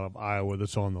prospect out of Iowa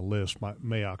that's on the list,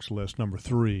 Mayock's list, number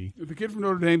 3. If the kid from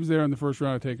Notre Dame's there in the first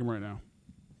round, I take him right now.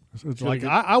 It's like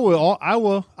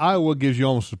Iowa gives you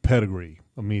almost a pedigree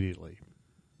immediately.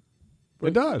 But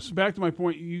it does. Back to my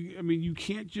point, you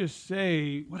can't just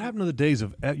say what happened to the days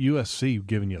of at USC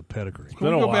giving you a pedigree. Can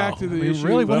we go back to the issue?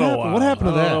 Really, what happened? What happened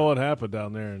to that? I don't know what happened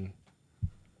down there.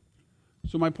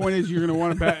 So my point is, you're going to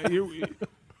want to back.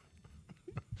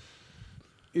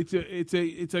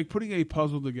 It's like putting a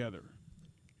puzzle together,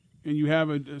 and you have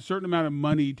a certain amount of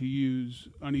money to use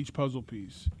on each puzzle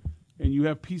piece, and you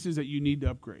have pieces that you need to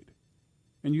upgrade,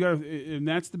 and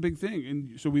that's the big thing.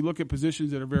 And so we look at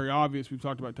positions that are very obvious. We've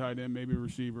talked about tight end, maybe a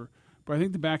receiver, but I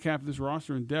think the back half of this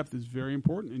roster in depth is very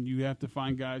important, and you have to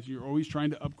find guys. You're always trying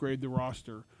to upgrade the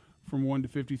roster from 1 to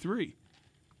 53,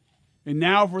 and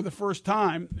now for the first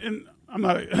time, and I'm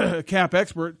not a cap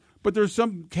expert, but there's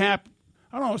some cap.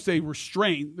 I don't want to say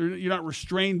restraint. You're not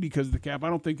restrained because of the cap. I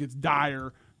don't think it's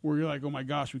dire where you're like, oh, my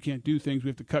gosh, we can't do things. We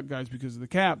have to cut guys because of the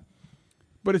cap.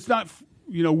 But it's not,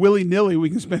 willy-nilly we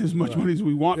can spend as much money as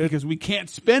we want because we can't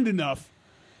spend enough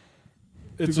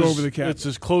to go over the cap. It's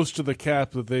as close to the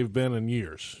cap that they've been in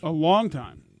years. A long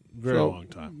time. Very long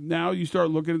time. Now you start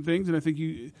looking at things, and I think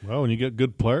Well, when you get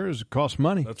good players, it costs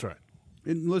money. That's right.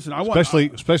 And listen,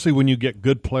 especially when you get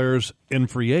good players in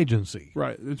free agency.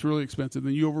 Right. It's really expensive.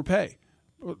 Then you overpay.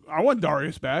 I want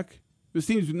Darius back. This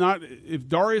team's not. If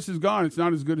Darius is gone, it's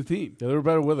not as good a team. Yeah, they were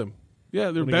better with him.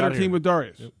 Yeah, they're a better team with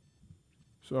Darius. Yep.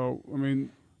 So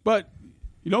but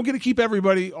you don't get to keep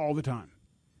everybody all the time.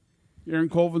 Aaron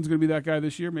Colvin's going to be that guy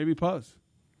this year. Maybe Puz.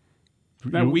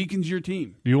 That weakens your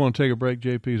team. Do you want to take a break,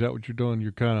 JP? Is that what you're doing?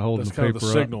 You're kind of holding the paper the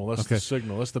signal. up. That's the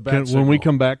signal. That's the bad signal. When we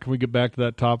come back, can we get back to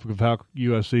that topic of how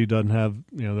USC doesn't have,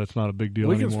 that's not a big deal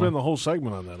anymore? We can spend the whole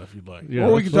segment on that if you'd like. Yeah,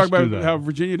 or we can talk about how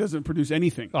Virginia doesn't produce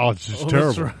anything. Oh, it's just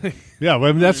terrible. That's right.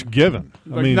 Yeah, that's a given.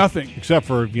 Nothing. Except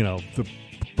for, the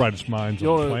brightest minds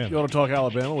on the planet. You want to talk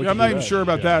Alabama? I'm not even sure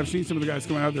about that. I've seen some of the guys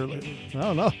coming out there lately.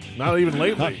 No. Not even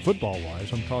lately. Not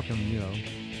football-wise. I'm talking,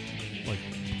 like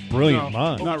brilliant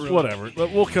minds. Not really. Whatever.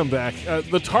 But we'll come back.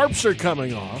 The tarps are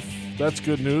coming off. That's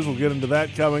good news. We'll get into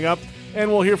that coming up. And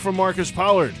we'll hear from Marcus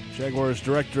Pollard, Jaguars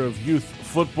Director of Youth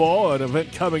Football, an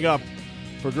event coming up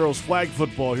for girls flag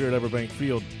football here at Everbank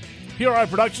Field. PRI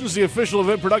Productions, the official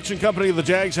event production company of the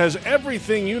Jags, has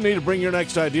everything you need to bring your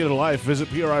next idea to life. Visit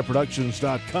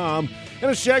PRIProductions.com.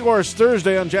 And it's Jaguars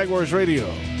Thursday on Jaguars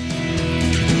Radio.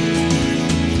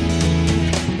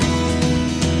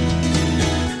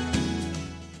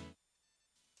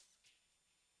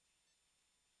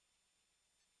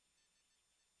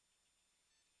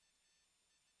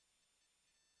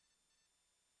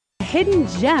 Hidden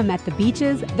gem at the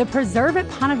beaches, the Preserve at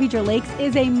Ponte Vedra Lakes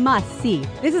is a must-see.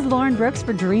 This is Lauren Brooks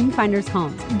for Dreamfinders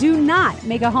Homes. Do not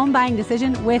make a home buying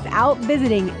decision without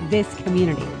visiting this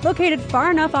community. Located far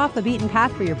enough off the beaten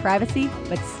path for your privacy,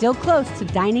 but still close to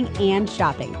dining and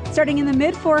shopping. Starting in the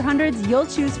mid-400s, you'll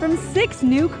choose from 6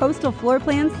 new coastal floor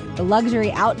plans. The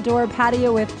luxury outdoor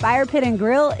patio with fire pit and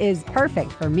grill is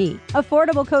perfect for me.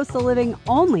 Affordable coastal living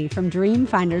only from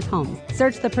Dreamfinders Homes.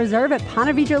 Search the Preserve at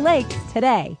Ponte Vedra Lakes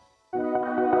today.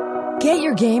 Get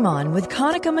your game on with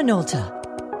Konica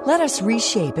Minolta. Let us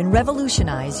reshape and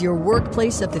revolutionize your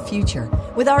workplace of the future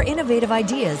with our innovative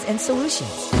ideas and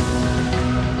solutions.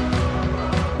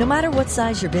 No matter what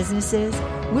size your business is,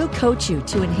 we'll coach you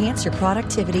to enhance your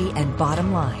productivity and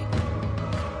bottom line.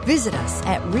 Visit us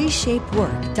at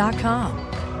reshapework.com.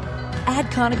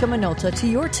 Add Konica Minolta to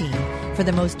your team for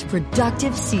the most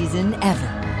productive season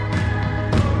ever.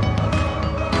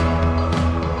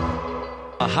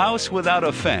 A house without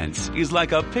a fence is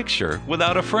like a picture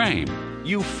without a frame.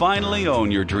 You finally own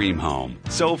your dream home,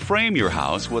 so frame your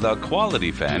house with a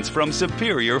quality fence from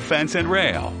Superior Fence and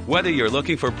Rail. Whether you're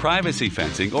looking for privacy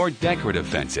fencing or decorative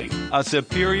fencing, a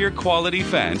superior quality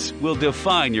fence will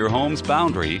define your home's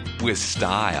boundary with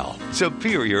style.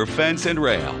 Superior Fence and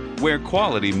Rail, where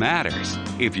quality matters.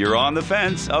 If you're on the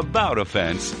fence about a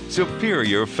fence,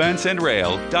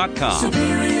 SuperiorFenceandRail.com.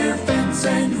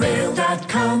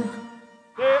 SuperiorFenceandRail.com.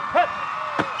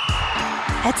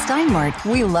 At Steinmart,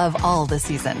 we love all the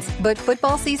seasons, but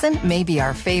football season may be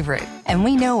our favorite. And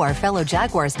we know our fellow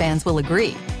Jaguars fans will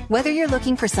agree. Whether you're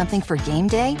looking for something for game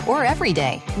day or every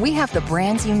day, we have the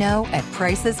brands you know at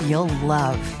prices you'll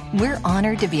love. We're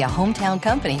honored to be a hometown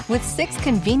company with 6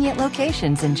 convenient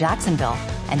locations in Jacksonville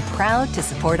and proud to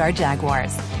support our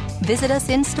Jaguars. Visit us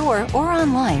in-store or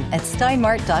online at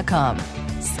steinmart.com.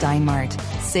 Steinmart.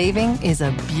 Saving is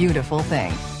a beautiful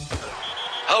thing.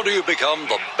 How do you become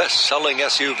the best-selling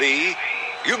SUV?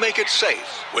 You make it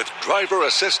safe with driver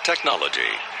assist technology.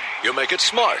 You make it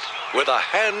smart with a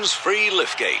hands-free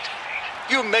liftgate.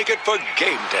 You make it for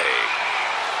game day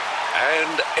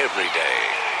and every day.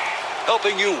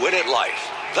 Helping you win at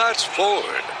life. That's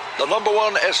Ford, the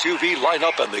 #1 SUV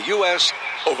lineup in the U.S.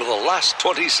 over the last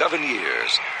 27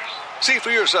 years. See for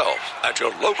yourself at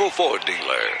your local Ford dealer.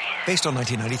 Based on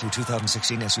 1990 through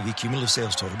 2016 SUV cumulative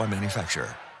sales total by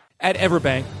manufacturer. At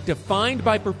Everbank, defined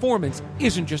by performance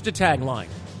isn't just a tagline.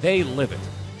 They live it.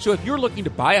 So if you're looking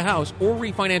to buy a house or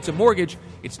refinance a mortgage,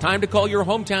 it's time to call your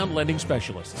hometown lending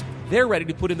specialists. They're ready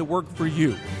to put in the work for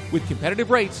you with competitive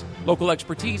rates, local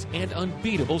expertise, and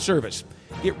unbeatable service.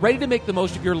 Get ready to make the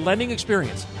most of your lending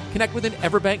experience. Connect with an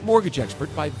Everbank mortgage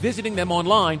expert by visiting them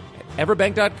online at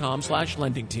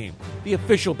everbank.com/lending team. The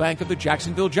official bank of the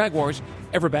Jacksonville Jaguars.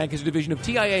 Everbank is a division of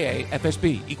TIAA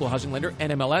FSB, Equal Housing Lender,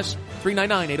 NMLS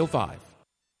 399805.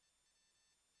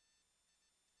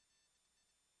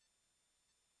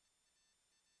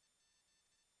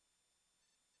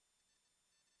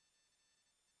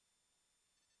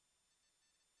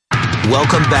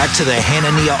 Welcome back to the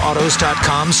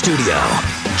HananiaAutos.com studio.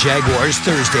 Jaguars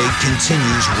Thursday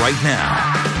continues right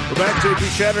now. We're back. JP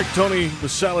Shadrick, Tony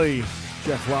Baselli,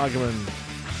 Jeff Lageman.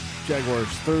 Jaguars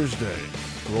Thursday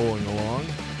rolling along.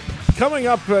 Coming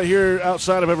up here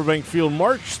outside of Everbank Field,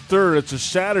 March 3rd, it's a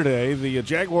Saturday. The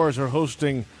Jaguars are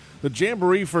hosting the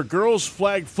Jamboree for girls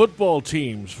flag football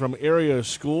teams from area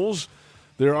schools.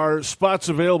 There are spots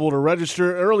available to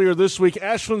register. Earlier this week,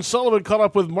 Ashlyn Sullivan caught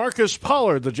up with Marcus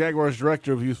Pollard, the Jaguars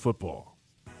Director of Youth Football.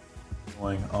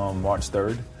 On March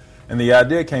 3rd. And the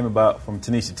idea came about from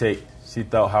Tanisha Tate. She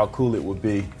thought how cool it would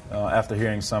be after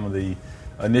hearing some of the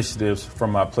initiatives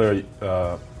from my player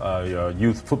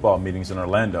youth football meetings in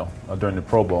Orlando during the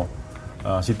Pro Bowl.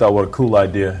 She thought what a cool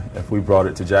idea if we brought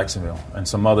it to Jacksonville. And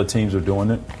some other teams are doing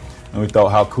it. And we thought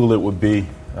how cool it would be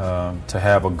to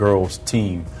have a girls'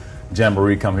 team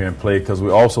Jamboree come here and play, because we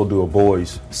also do a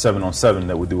boys 7-on-7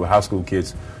 that we do with high school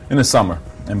kids in the summer.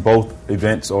 And both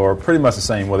events are pretty much the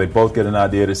same, where they both get an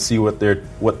idea to see what they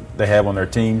have on their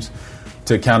teams,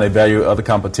 to kind of evaluate other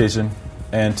competition,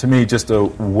 and to me, just a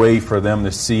way for them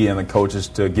to see and the coaches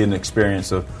to get an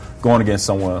experience of going against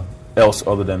someone else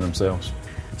other than themselves.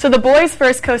 So the boys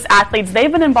First Coast athletes,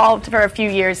 they've been involved for a few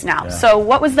years now. Yeah. So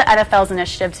what was the NFL's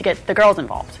initiative to get the girls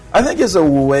involved? I think it's a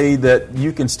way that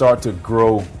you can start to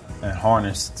grow and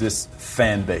harness this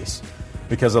fan base.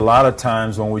 Because a lot of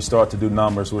times when we start to do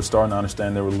numbers, we're starting to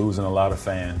understand that we're losing a lot of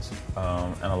fans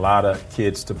and a lot of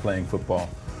kids to playing football.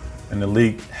 And the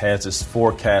league has this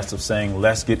forecast of saying,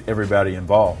 let's get everybody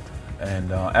involved.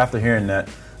 And after hearing that,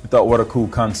 we thought, what a cool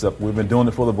concept. We've been doing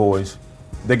it for the boys.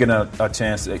 They're getting a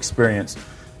chance to experience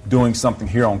doing something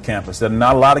here on campus that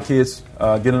not a lot of kids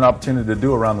get an opportunity to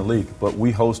do around the league. But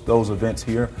we host those events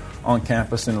here on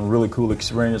campus, and a really cool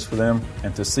experience for them.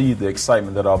 And to see the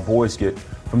excitement that our boys get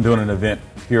from doing an event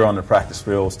here on the practice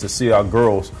fields, to see our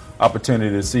girls' opportunity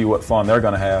to see what fun they're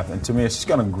going to have. And to me, it's just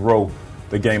going to grow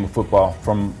the game of football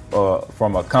from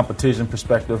a competition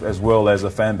perspective as well as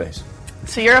a fan base.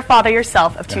 So you're a father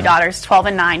yourself of two daughters, 12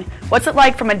 and 9. What's it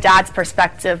like from a dad's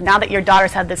perspective now that your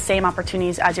daughters have the same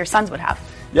opportunities as your sons would have?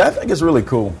 Yeah, I think it's really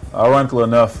cool. Ironically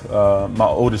enough, my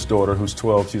oldest daughter, who's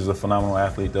 12, she's a phenomenal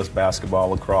athlete, does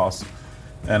basketball, lacrosse.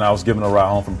 And I was giving her a ride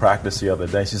home from practice the other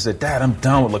day. She said, Dad, I'm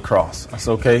done with lacrosse. I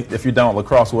said, okay, if you're done with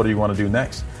lacrosse, what do you want to do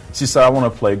next? She said, I want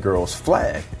to play girls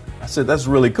flag. I said, that's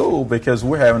really cool, because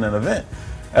we're having an event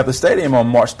at the stadium on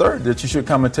March 3rd that you should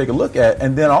come and take a look at,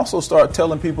 and then also start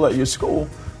telling people at your school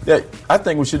that I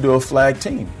think we should do a flag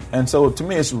team. And so to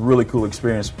me, it's a really cool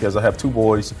experience, because I have two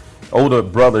boys, older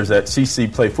brothers that see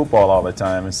play football all the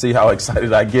time, and see how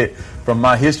excited I get from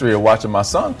my history of watching my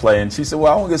son play. And she said,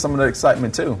 well, I want to get some of that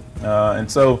excitement too.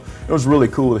 And so it was really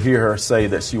cool to hear her say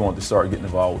that she wanted to start getting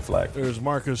involved with flag. There's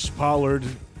Marcus Pollard,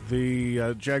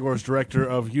 the Jaguars Director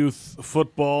of Youth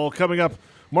Football. Coming up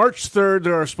March 3rd,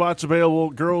 there are spots available.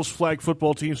 Girls flag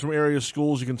football teams from area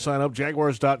schools. You can sign up,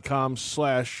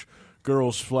 jaguars.com/girlsflag.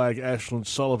 Ashlyn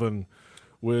Sullivan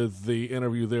with the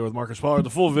interview there with Marcus Pollard.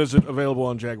 The full visit available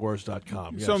on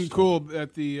jaguars.com. Yes. Something cool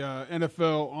at the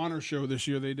NFL Honor Show this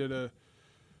year.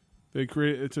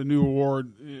 It's a new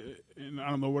award, and I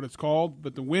don't know what it's called,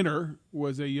 but the winner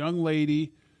was a young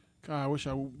lady. God, I wish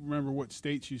I remember what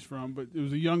state she's from, but it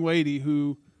was a young lady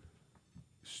who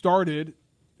started.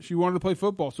 She wanted to play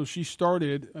football, so she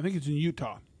started. I think it's in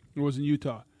Utah. It was in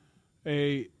Utah,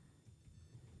 a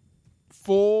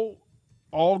full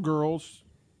all-girls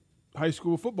high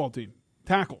school football team,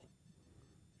 tackle,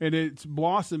 and it's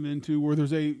blossomed into where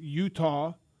there's a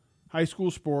Utah high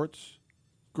school sports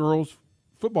girls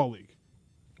football league.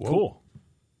 Cool.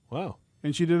 Wow.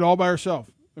 And she did it all by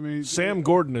herself. I mean, Sam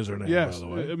Gordon is her name, yes, by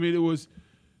the way. I mean, it was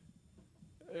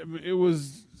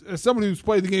as someone who's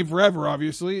played the game forever,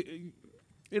 obviously,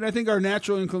 and I think our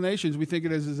natural inclinations, we think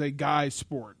it as a guy's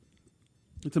sport.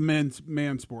 It's a man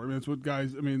sport. I mean, that's what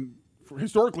guys. I mean,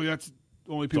 historically, that's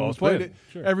the only people who played it.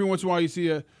 Sure. Every once in a while, you see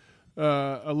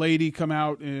a lady come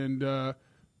out and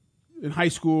in high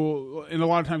school, and a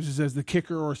lot of times it's as the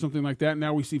kicker or something like that.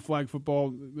 Now we see flag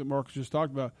football that Marcus just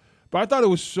talked about. But I thought it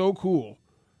was so cool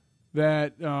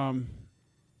that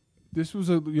this was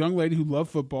a young lady who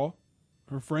loved football.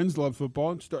 Her friends love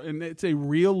football, and it's a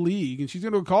real league. And she's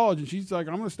going to go to college, and she's like,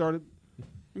 I'm going to start it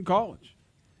in college.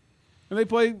 And they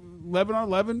play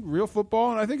 11-on-11, real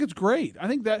football, and I think it's great. I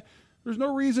think that there's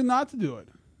no reason not to do it.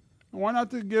 Why not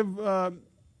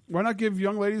give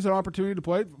young ladies an opportunity to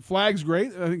play? Flag's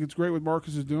great. I think it's great what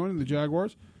Marcus is doing in the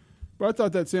Jaguars. But I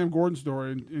thought that Sam Gordon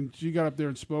story, and she got up there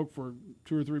and spoke for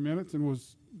 2 or 3 minutes and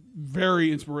was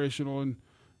very inspirational,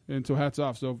 and so hats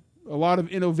off. So a lot of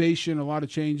innovation, a lot of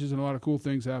changes, and a lot of cool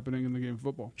things happening in the game of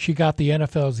football. She got the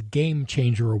NFL's Game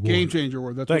Changer Award. Game Changer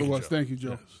Award. That's what it was. Thank you,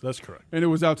 Joe. Yes, that's correct. And it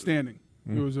was outstanding.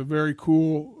 It was a very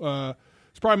cool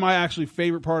it's probably my actually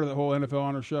favorite part of the whole NFL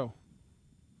Honor Show.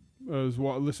 Was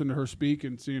listening to her speak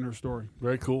and seeing her story.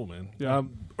 Very cool, man. Yeah.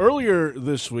 Earlier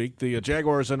this week, the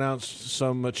Jaguars announced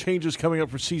some changes coming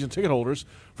up for season ticket holders.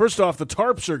 First off, the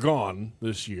tarps are gone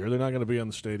this year. They're not going to be on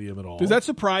the stadium at all. Does that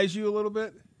surprise you a little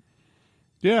bit?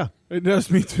 Yeah. It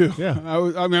does me too. Yeah.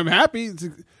 I'm happy.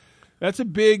 That's a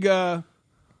big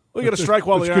we got to strike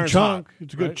while the iron's hot.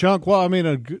 It's a good chunk. Well, I mean,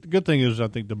 a good thing is I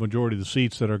think the majority of the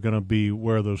seats that are going to be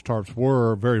where those tarps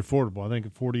were are very affordable. I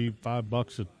think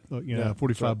 $45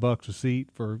 $45 a seat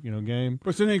for game. But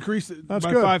it's an increase by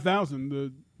good.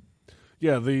 5,000.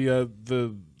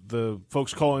 The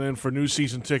folks calling in for new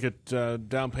season ticket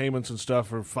down payments and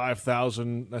stuff are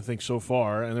 5,000, I think, so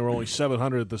far, and there were only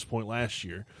 700 at this point last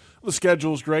year. The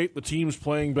schedule's great. The team's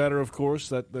playing better, of course.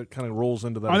 That kind of rolls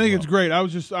into that. I think it's great. I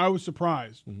was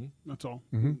surprised. Mm-hmm. That's all.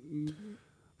 Mm-hmm.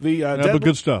 The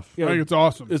good stuff. I think it's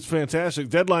awesome. It's fantastic.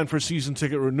 Deadline for season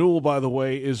ticket renewal, by the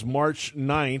way, is March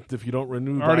 9th. If you don't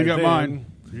renew, I already by got then, mine.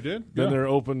 You did? Then they're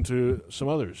open to some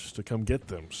others to come get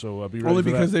them. So be ready. Only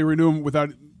for because that. they renew them without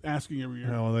asking every year.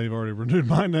 Yeah, well, they've already renewed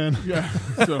mine then. Yeah,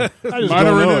 so I just mine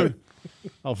don't are know renewed. it.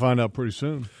 I'll find out pretty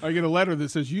soon. I get a letter that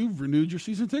says you've renewed your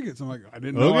season tickets. I'm like, I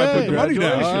didn't know I put the money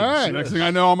down. Congratulations. All right. Next thing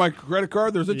I know, on my credit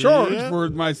card, there's a charge for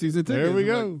my season tickets. There we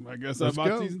go. I'm like, I guess Let's I bought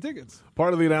go. season tickets.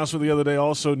 Part of the announcement the other day,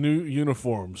 also new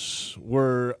uniforms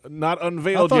were not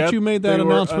unveiled I yet. thought you made that They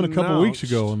were announcement a couple weeks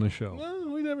announced. ago on the show.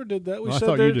 No, we never did that. We I said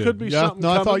thought there you did. could be something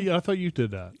I coming. thought you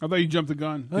did that. I thought you jumped the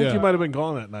gun. I think you might have been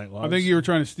gone that night, Lars. I think you were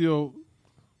trying to steal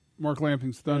Mark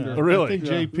Lamping's thunder. Oh, really? I think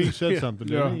JP said something,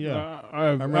 didn't he? Yeah.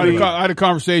 I had a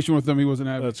conversation with him. He wasn't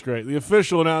happy. That's great. The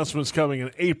official announcement's coming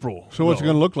in April. So what's it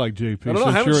going to look like, JP? I don't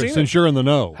know. Haven't seen Since it. you're in the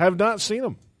know. Have not seen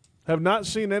them. Have not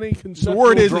seen any conceptual The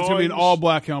word is it's drawings. going to be an all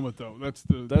black helmet, though. That's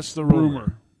the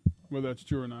rumor. Whether that's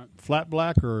true or not. Flat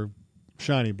black or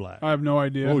shiny black? I have no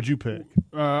idea. What would you pick?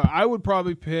 I would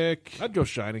probably pick. I'd go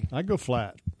shiny. I'd go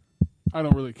flat. I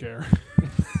don't really care.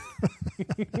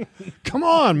 Come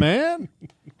on, man.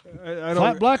 I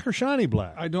Flat black or shiny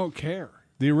black? I don't care.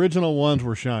 The original ones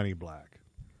were shiny black.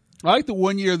 I like the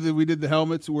one year that we did the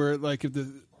helmets where, like, if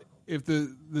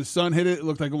the sun hit it, it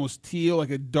looked like almost teal, like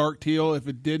a dark teal. If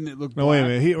it didn't, it looked No, black.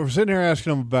 wait a minute. We're sitting here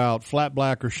asking him about flat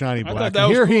black or shiny I black. thought that And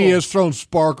was here he cool. is throwing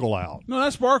sparkle out. No,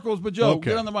 not sparkles, but Joe,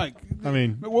 Okay. get on the mic. I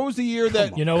mean, What was the year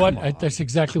that? You know what? That's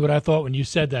exactly what I thought when you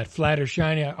said that. Flat or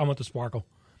shiny, I want the sparkle.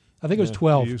 I think it was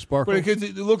 12. You sparkle? But because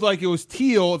it looked like it was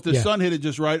teal if the Yeah. sun hit it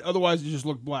just right. Otherwise, it just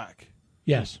looked black.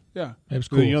 Yes. Yeah. It was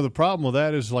cool. You know, the problem with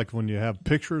that is like when you have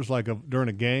pictures like during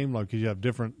a game, like you have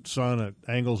different sun at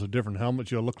angles of different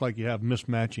helmets, you'll look like you have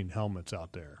mismatching helmets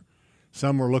out there.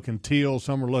 Some are looking teal,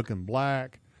 some are looking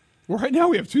black. Well, right now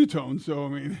we have two tones, so I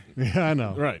mean. Yeah, I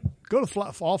know. Right. Go to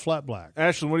all flat black.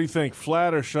 Ashlyn, what do you think?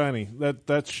 Flat or shiny?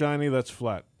 That's shiny. That's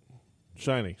flat.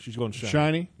 Shiny. She's going shiny.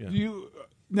 Shiny? Yeah. Do you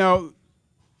now?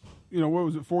 You know, what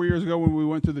was it? 4 years ago when we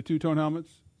went to the two-tone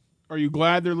helmets. Are you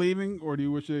glad they're leaving, or do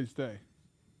you wish they'd stay?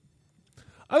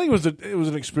 I think it was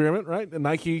an experiment, right? And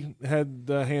Nike had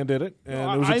hand in it,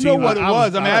 and it was a I team. know what it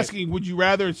was. I'm all right. asking, would you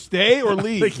rather stay or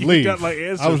leave? I think you Leave. got my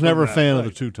answer I was from never a that. fan of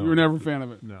Right. the two-tone. You were never a fan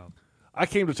of it. No. I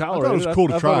came to I tolerate thought it was cool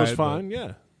to I try thought it was it, fine,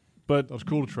 yeah. But that was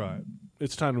cool to try it.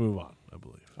 It's time to move on, I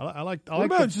believe. I like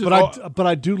about but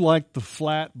I do like the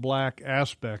flat black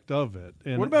aspect of it.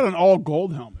 And what about an all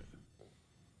gold helmet?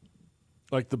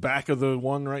 Like the back of the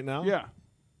one right now? Yeah.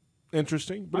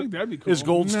 Interesting. I think that'd be cool. Is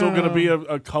gold still going to be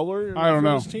a color? I don't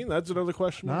know. This team? That's another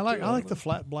question. No, I like the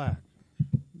flat black.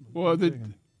 Well,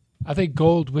 I think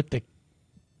gold with the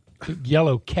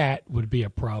yellow cat would be a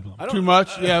problem. Too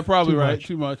much? Yeah, probably Too right. much.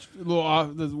 Too much. A little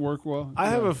off. Doesn't work well. I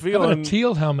have a How about feeling a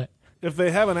teal helmet? if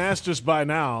they haven't asked us by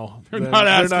now, They're then not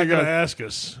they're asking not going us. to ask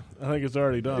us. I think it's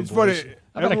already done. It's funny. boys.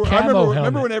 How about a I camo remember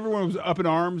helmet? when everyone was up in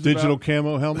arms. Digital about,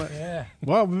 camo helmet. Yeah.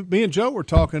 Well, me and Joe were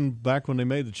talking back when they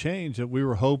made the change that we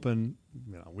were hoping.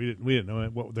 We didn't know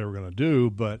what they were going to do,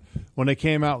 but when they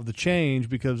came out with the change,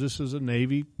 because this is a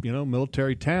Navy,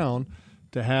 military town,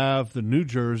 to have the new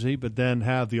jersey, but then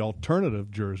have the alternative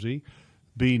jersey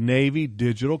be Navy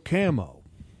digital camo.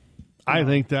 I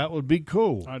think that would be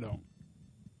cool. I don't.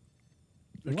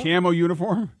 A camo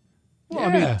uniform? Well,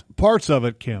 I mean, parts of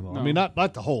it camo. No. I mean, not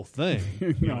the whole thing.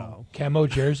 No. Camo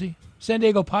jersey. San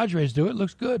Diego Padres do it.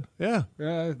 Looks good. Yeah.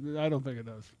 Yeah, I don't think it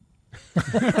does.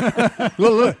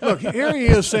 Look, here he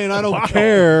is saying I don't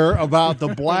care about the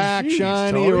black Jeez,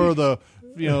 shiny Tony. or the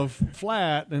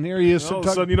flat, and here he is. All of a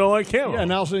sudden, you don't like camo. Yeah,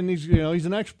 now all of a sudden he's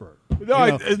an expert. No,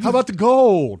 How about the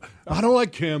gold? I don't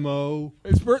like camo.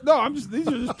 These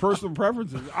are just personal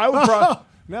preferences. I would probably.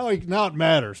 Now it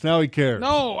matters. Now he cares.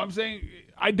 No, I'm saying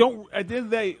I don't. At the end of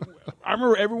the day, I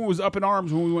remember everyone was up in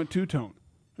arms when we went two-tone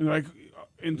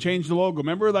and changed the logo.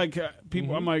 Remember,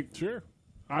 people. I'm like, sure.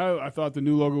 I thought the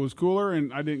new logo was cooler,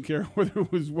 and I didn't care whether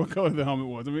it was what color the helmet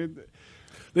was. I mean,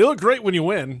 They look great when you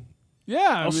win.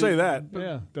 yeah, I'll say that.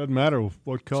 Yeah, doesn't matter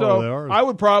what color they are. I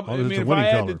would probably. As I long as mean, it's if a I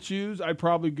winning had color. to choose, I'd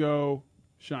probably go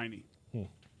shiny.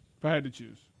 If I had to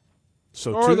choose,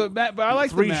 So or two, the matte. But I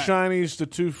like three the matte. shinies to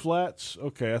two flats.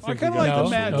 Okay, I think kinda we got like the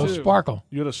this matte, one. No too. sparkle.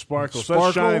 You had a sparkle. So Sparkle,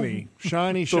 that's shiny.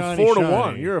 shiny, So shiny, 4 to shiny.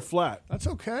 1. You're a flat. That's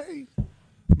okay.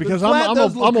 Because The flat I'm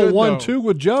does look a good, 1-2 though.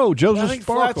 with Joe. Joe's I a think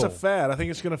sparkle. flat's a fad. I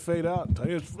think it's going to fade out.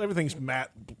 Everything's matte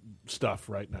stuff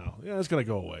right now. Yeah, it's going to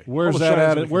go away. Where's All the that shine's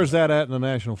at? gonna Where's come that at in the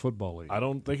National Football League? I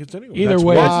don't think it's anywhere. Either That's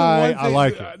way, why That's the one I thing-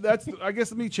 like it. That's. I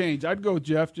guess let me change. I'd go with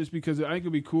Jeff just because I think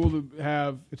it'd be cool to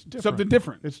have different. something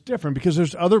different. It's different because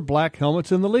there's other black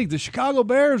helmets in the league. The Chicago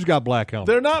Bears got black helmets.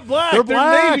 They're not black. They're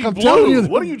black. navy I'm blue. telling you,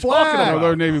 What are you they're talking black. about? Oh,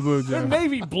 they're navy blue. They're Jeff.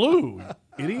 navy blue.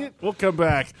 Idiot. We'll come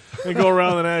back and go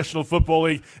around the National Football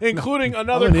League, including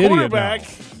another I'm an idiot quarterback.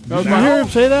 now. Did you hear him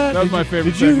say that? That was my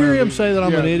favorite. Did you hear segment him of the- say that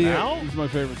I'm an Yeah, idiot? now? It's my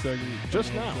favorite segment.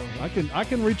 Just now. I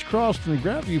can reach across and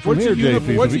grab you from What's here, your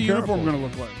uniform? JP. What's so the be uniform careful.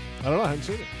 going to look like? I don't know. I haven't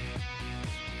seen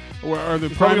it. Or are the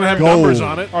Probably going to have Gold. numbers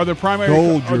on it. Are the primary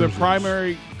Gold are the jerseys.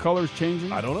 primary colors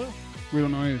changing? I don't know. We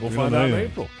don't know anything. We'll We find don't out know in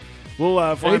anything. April.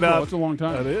 We'll find April, out. it's a long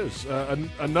time. That is.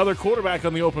 Another quarterback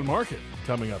on the open market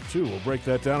coming up, too. We'll break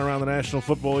that down around the National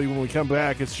Football League when we come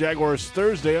back. It's Jaguars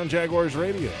Thursday on Jaguars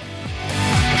Radio.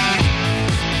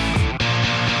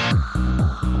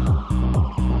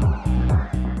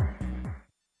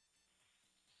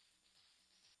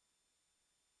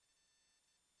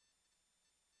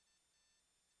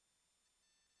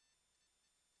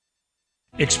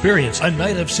 Experience a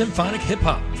night of symphonic hip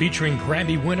hop featuring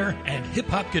Grammy winner and hip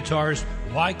hop guitarist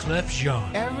Wyclef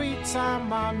Jean. Every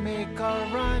time I make a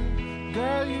run,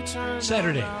 girl, you turn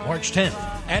Saturday, March 10th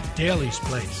at Daly's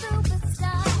Place.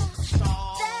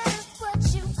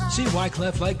 See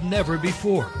Wyclef like never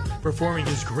before, performing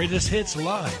his greatest hits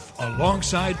live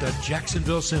alongside the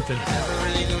Jacksonville Symphony.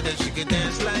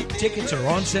 Tickets are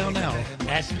on sale now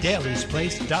at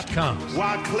Daly'sPlace.com.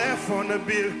 Wyclef on the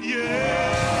bill,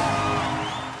 yeah.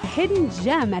 Hidden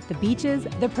gem at the beaches,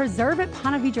 the preserve at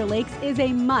Ponte Vedra Lakes is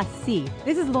a must-see.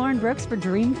 This is Lauren Brooks for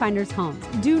Dreamfinders Homes.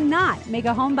 Do not make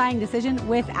a home buying decision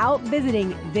without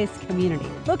visiting this community.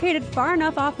 Located far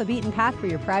enough off the beaten path for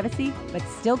your privacy, but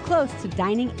still close to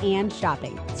dining and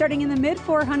shopping. Starting in the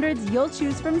mid-400s, you'll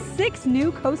choose from 6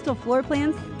 new coastal floor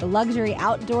plans. The luxury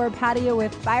outdoor patio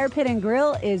with fire pit and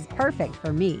grill is perfect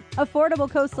for me. Affordable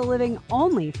coastal living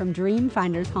only from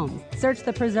Dreamfinders Homes. Search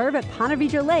the preserve at Ponte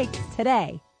Vedra Lakes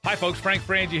today. Hi, folks. Frank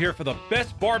Frangie here for the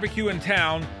best barbecue in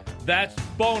town. That's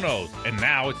Bono's. And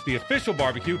now it's the official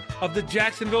barbecue of the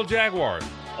Jacksonville Jaguars.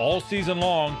 All season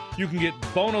long, you can get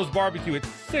Bono's barbecue at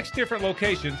 6 different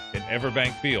locations in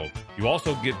Everbank Field. You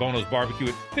also get Bono's barbecue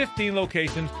at 15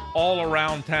 locations all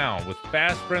around town with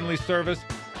fast, friendly service,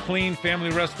 clean family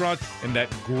restaurants, and that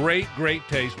great, great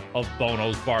taste of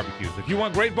Bono's barbecues. If you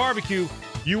want great barbecue,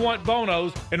 you want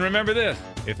Bono's. And remember this,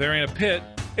 if there ain't a pit,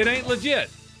 it ain't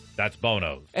legit. That's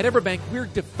Bono's. At Everbank, we're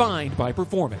defined by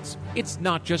performance. It's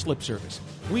not just lip service.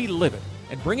 We live it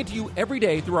and bring it to you every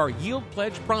day through our Yield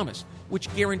Pledge Promise,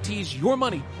 which guarantees your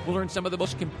money will earn some of the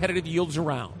most competitive yields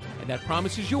around. And that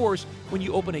promise is yours when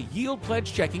you open a Yield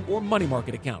Pledge checking or money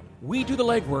market account. We do the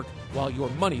legwork while your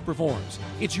money performs.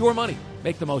 It's your money.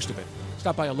 Make the most of it.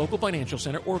 Stop by a local financial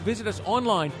center or visit us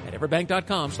online at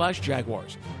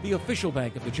everbank.com/Jaguars. The official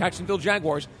bank of the Jacksonville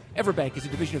Jaguars. Everbank is a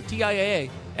division of TIAA,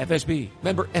 FSB,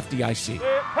 member FDIC.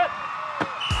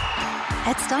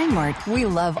 At Steinmart, we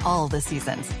love all the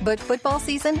seasons, but football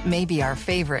season may be our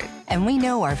favorite. And we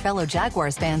know our fellow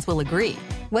Jaguars fans will agree.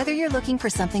 Whether you're looking for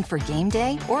something for game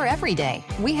day or every day,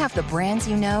 we have the brands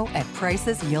you know at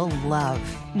prices you'll love.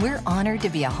 We're honored to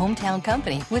be a hometown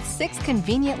company with 6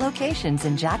 convenient locations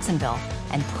in Jacksonville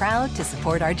and proud to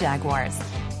support our Jaguars.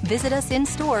 Visit us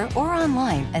in-store or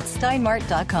online at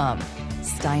steinmart.com.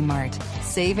 Steinmart.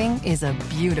 Saving is a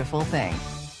beautiful thing.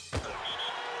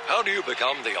 How do you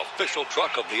become the official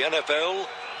truck of the NFL?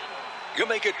 You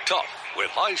make it tough with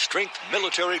high-strength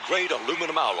military-grade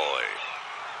aluminum alloy.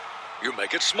 You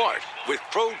make it smart with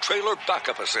Pro Trailer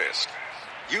Backup Assist.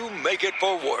 You make it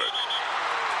for work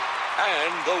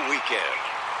and the weekend.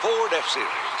 Ford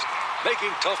F-Series,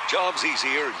 making tough jobs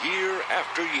easier year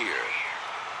after year.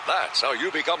 That's how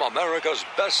you become America's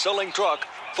best-selling truck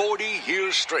 40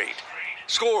 years straight.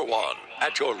 Score one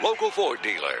at your local Ford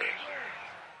dealer.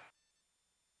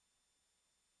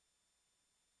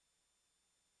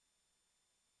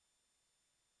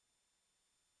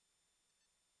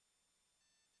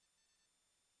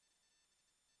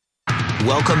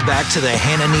 Welcome back to the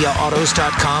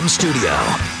HananiaAutos.com studio.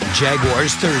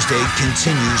 Jaguars Thursday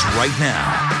continues right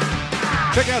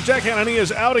now. Check out Jack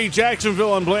Hanania's Audi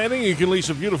Jacksonville on Blanding. You can lease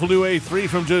a beautiful new A3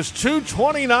 from just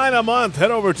 $229 a month.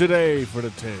 Head over today for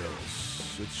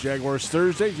details. It's Jaguars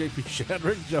Thursday. JP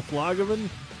Shadrick, Jeff Lageman,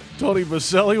 Tony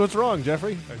Baselli. What's wrong,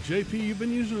 Jeffrey? JP, you've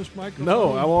been using this microphone?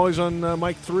 No, I'm always on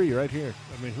mic 3 right here.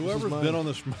 I mean, whoever's been on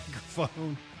this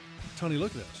microphone, Tony,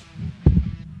 look at this.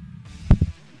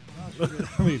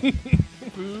 I mean,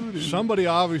 somebody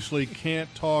obviously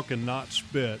can't talk and not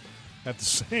spit at the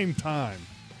same time.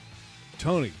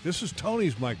 Tony, this is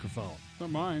Tony's microphone. Not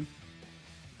mine.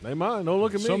 They mine. Don't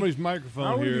look at me. Somebody's microphone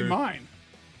How would here. it be mine?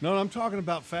 No, I'm talking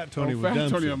about Fat Tony with Fat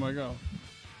Dempsey. Tony, I'm like, oh.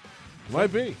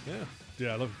 Might be, yeah.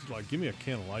 Yeah, look, like, give me a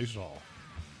can of Lysol.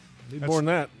 Need more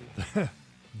than that.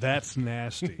 That's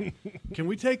nasty. Can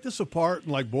we take this apart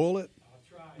and, like, boil it? I'll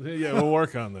try. Yeah, we'll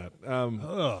work on that.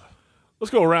 Let's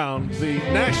go around the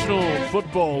National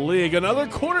Football League. Another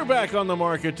quarterback on the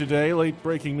market today. Late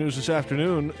breaking news this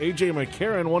afternoon. A.J.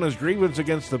 McCarron won his grievance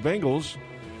against the Bengals.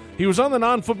 He was on the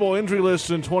non-football injury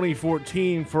list in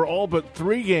 2014 for all but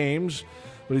 3 games,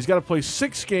 but he's got to play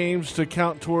 6 games to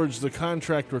count towards the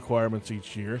contract requirements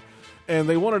each year. And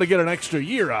they wanted to get an extra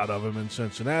year out of him in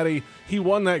Cincinnati. He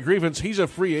won that grievance. He's a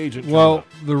free agent. Well,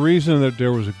 the reason that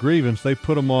there was a grievance, they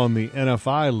put him on the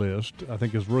NFI list, I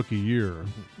think his rookie year,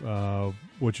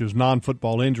 which is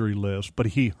non-football injury list, but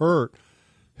he hurt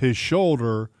his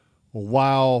shoulder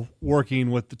while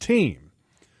working with the team.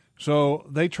 So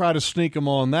they try to sneak him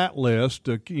on that list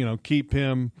to, keep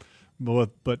him,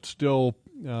 but still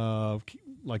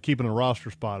like keeping a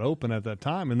roster spot open at that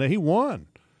time. And he won.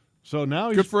 So now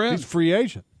he's a free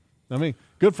agent. I mean,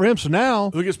 good for him. So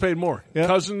now who gets paid more,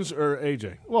 Cousins or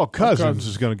AJ? Well, Cousins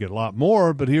is going to get a lot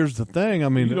more. But here's the thing. I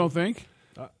mean, you don't think?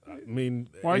 I mean,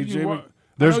 why AJ? I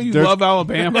know you love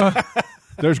Alabama.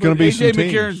 There's going to be some AJ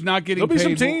teams. McCarron's not getting. There'll be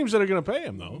paid some teams that are going to pay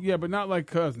him though. Yeah, but not like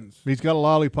Cousins. He's got a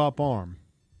lollipop arm.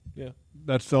 Yeah,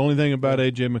 that's the only thing about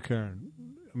AJ McCarron.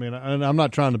 I mean, I'm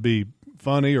not trying to be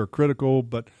funny or critical,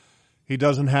 but he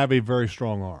doesn't have a very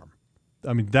strong arm.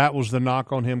 I mean, that was the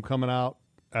knock on him coming out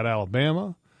at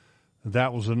Alabama.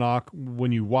 That was the knock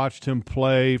when you watched him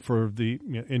play for the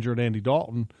injured Andy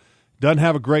Dalton. Doesn't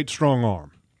have a great strong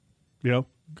arm.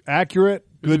 Accurate,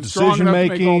 good decision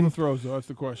making. Make all the throws, though. That's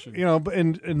the question.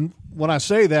 And when I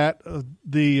say that,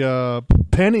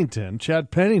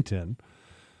 Chad Pennington,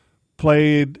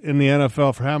 played in the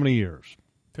NFL for how many years?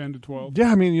 10 to 12.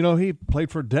 Yeah, I mean, he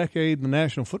played for a decade in the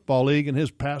National Football League, and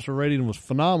his passer rating was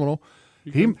phenomenal.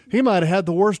 He might have had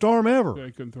the worst arm ever. Yeah,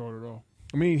 he couldn't throw it at all.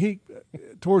 I mean, he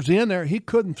towards the end there, he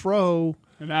couldn't throw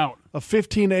a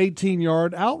 15 to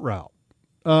 18-yard out route.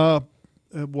 Well,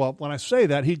 when I say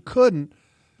that, he couldn't,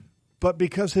 but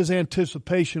because his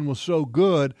anticipation was so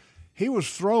good, he was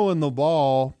throwing the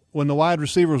ball when the wide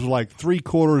receiver was like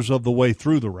 3/4 of the way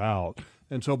through the route.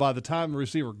 And so by the time the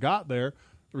receiver got there,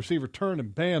 the receiver turned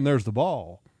and bam, there's the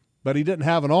ball. But he didn't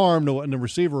have an arm, and the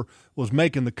receiver was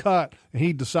making the cut, and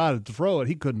he decided to throw it.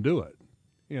 He couldn't do it.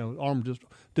 Arm just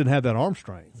didn't have that arm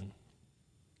strength.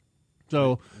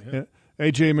 So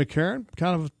A.J. McCarron,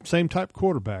 kind of same type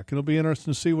quarterback. It'll be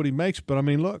interesting to see what he makes. But, I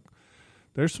mean, look,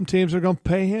 there's some teams that are going to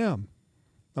pay him.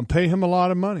 I'm paying him a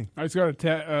lot of money. I just got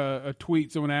a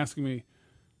tweet. Someone asking me,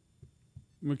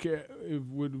 would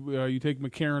you take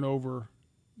McCarron over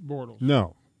Bortles?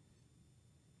 No.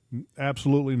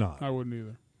 Absolutely not. I wouldn't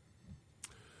either.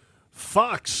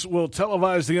 Fox will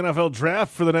televise the NFL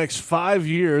draft for the next 5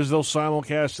 years. They'll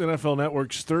simulcast NFL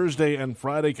Network's Thursday and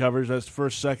Friday coverage. That's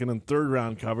first, second, and third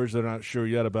round coverage. They're not sure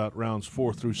yet about rounds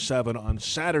 4 through 7 on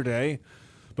Saturday.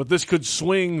 But this could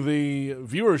swing the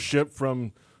viewership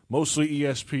from mostly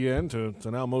ESPN to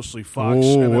now mostly Fox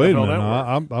and wait NFL a minute.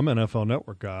 Network. I'm an NFL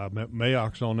Network guy.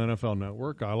 Mayock's on NFL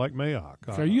Network. I like Mayock.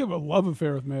 So you have a love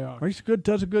affair with Mayock. He's good.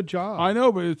 Does a good job. I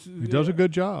know, but he does a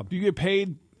good job. Do you get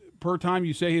paid per time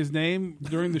you say his name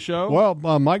during the show? Well,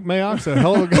 Mike Mayock's a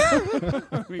hell of a guy.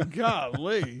 I mean,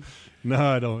 golly. No,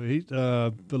 I don't.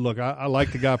 But look, I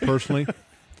like the guy personally,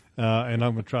 and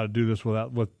I'm going to try to do this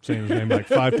without saying his name like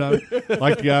 5 times.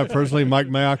 Like the guy personally. Mike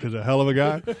Mayock is a hell of a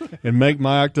guy, and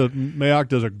Mayock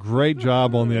does a great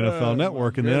job on the NFL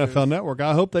Network. And the NFL Network,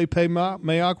 I hope they pay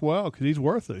Mayock well because he's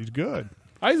worth it. He's good.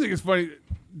 I think it's funny.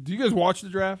 Do you guys watch the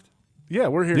draft? Yeah,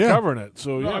 we're here covering it.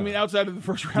 So no, yeah. I mean, outside of the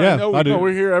first round, yeah, I do. No,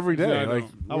 we're here every day. Yeah,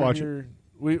 I watch it.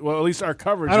 Well, at least our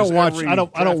coverage. I don't watch. Every I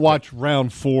don't watch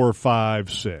round 4,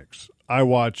 5, 6. I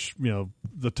watch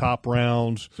the top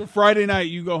rounds. So Friday night,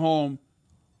 you go home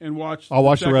and watch. I'll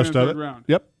watch the rest of it. Round.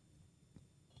 Yep,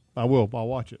 I will. I'll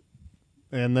watch it,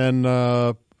 and then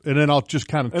I'll just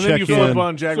kind of check in. And then you flip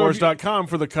on Jaguars.com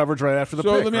for the coverage right after the pick.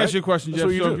 So let me ask you a question, Jeff. So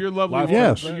if your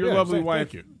lovely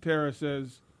wife Tara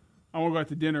says, I want to go out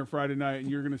to dinner Friday night, and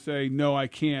you're going to say, no, I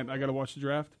can't. I got to watch the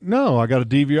draft? No, I got a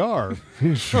DVR.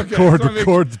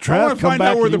 record the draft. I want to find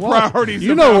out where the priorities are.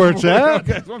 You know where it's at.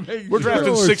 We're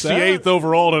drafting 68th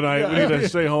overall tonight. Yeah. We need to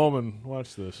stay home and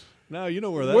watch this. No, you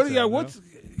know where that's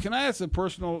at. Can I ask a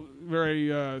personal,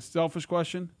 very selfish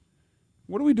question?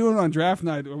 What are we doing on draft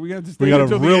night? Are we going to stay? We got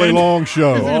a really long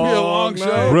show. It's going to be a long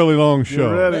show. Really long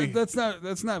show.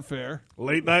 That's not fair.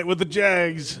 Late night with the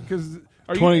Jags. Because.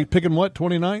 Picking what,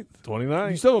 29th?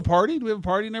 29th. You still have a party? Do we have a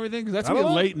party and everything? Because that's going to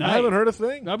be a late night. I haven't heard a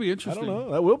thing. That'll be interesting. I don't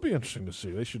know. That will be interesting to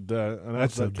see. They should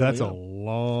announce that. That's a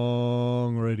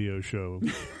long radio show.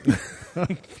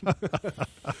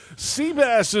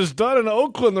 Seabass is done in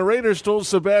Oakland. The Raiders told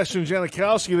Sebastian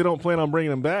Janikowski they don't plan on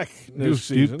bringing him back this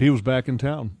season. He was back in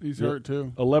town. He's hurt,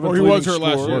 too. 11th he was hurt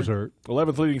last year. He was hurt.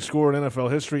 11th leading scorer in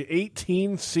NFL history.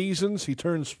 18 seasons. He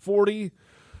turns 40.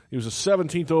 He was a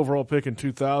 17th overall pick in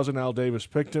 2000. Al Davis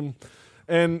picked him.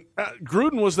 And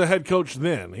Gruden was the head coach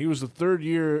then. He was the third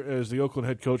year as the Oakland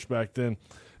head coach back then.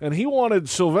 And he wanted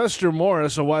Sylvester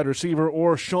Morris, a wide receiver,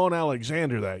 or Sean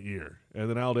Alexander that year. And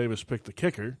then Al Davis picked the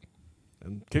kicker.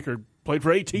 And kicker played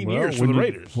for 18 years for the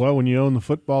Raiders. Well, when you own the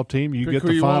football team, you get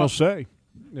the final say.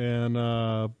 And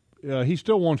he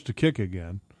still wants to kick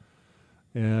again.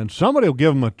 And somebody will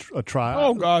give him a try.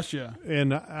 Oh, gosh, yeah.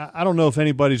 And I don't know if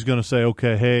anybody's going to say,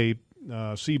 okay, hey,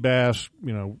 Seabass,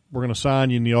 we're going to sign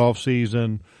you in the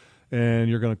offseason, and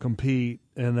you're going to compete,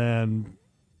 and then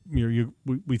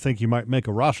we think you might make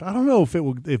a roster. I don't know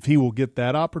if he will get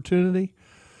that opportunity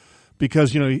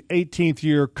because, 18th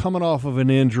year, coming off of an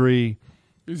injury.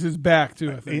 This is his back,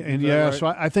 too, I think. And right? So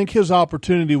I think his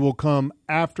opportunity will come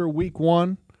after week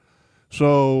 1.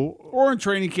 Or in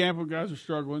training camp when guys are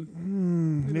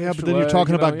struggling. Yeah, but then you're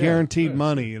talking about guaranteed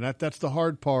money, and that's the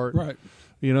hard part. Right.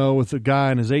 With the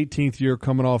guy in his 18th year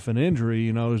coming off an injury,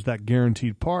 is that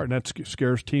guaranteed part, and that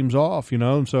scares teams off,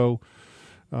 And so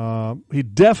he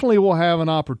definitely will have an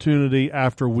opportunity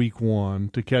after week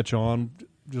 1 to catch on,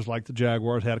 just like the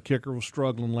Jaguars had a kicker who was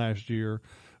struggling last year,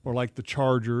 or like the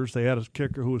Chargers, they had a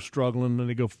kicker who was struggling, and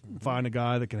they go find a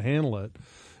guy that can handle it.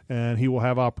 And he will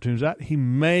have opportunities. He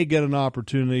may get an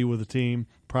opportunity with a team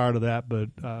prior to that, but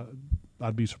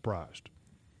I'd be surprised.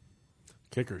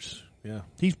 Kickers, yeah.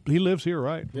 He lives here,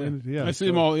 right? Yeah. I see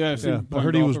him all. Yeah, I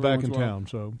heard he was back in town.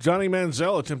 So Johnny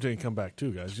Manziel attempting to come back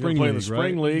too, guys. He's playing the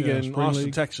Spring League in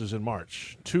Austin, Texas in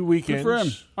March. 2 weekends. Good for him.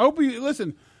 I hope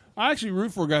listen. I actually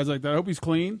root for guys like that. I hope he's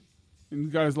clean and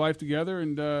got his life together.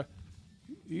 And the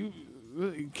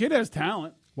kid has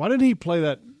talent. Why didn't he play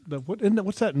that?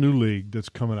 What's that new league that's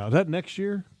coming out? Is that next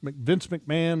year? Vince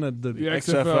McMahon, the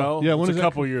XFL. Yeah, it's a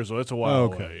couple years old. It's a while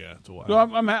away. Yeah, it's a while. So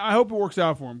I hope it works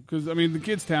out for him because the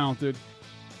kid's talented.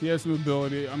 He has some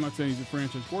ability. I'm not saying he's a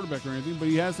franchise quarterback or anything, but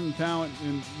he has some talent.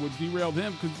 And what derailed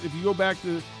him, because if you go back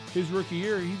to his rookie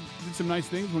year, he did some nice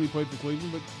things when he played for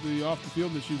Cleveland, but the off the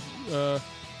field issues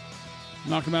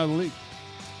knocked him out of the league.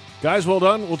 Guys, well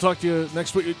done. We'll talk to you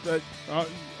next week.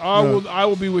 I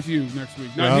will be with you next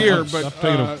week. Not here,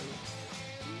 but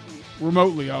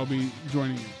remotely I'll be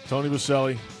joining you. Tony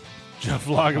Baselli, Jeff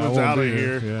Lagerman's out of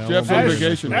here. Yeah, Jeff's on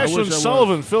vacation. I wish I Ashton was.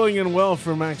 Sullivan filling in well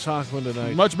for Max Hockman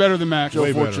tonight. Much better than Max. Joe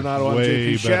Way better. Fortunato, I'm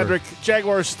Way JP better. Shadrick.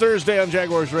 Jaguars Thursday on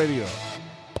Jaguars Radio.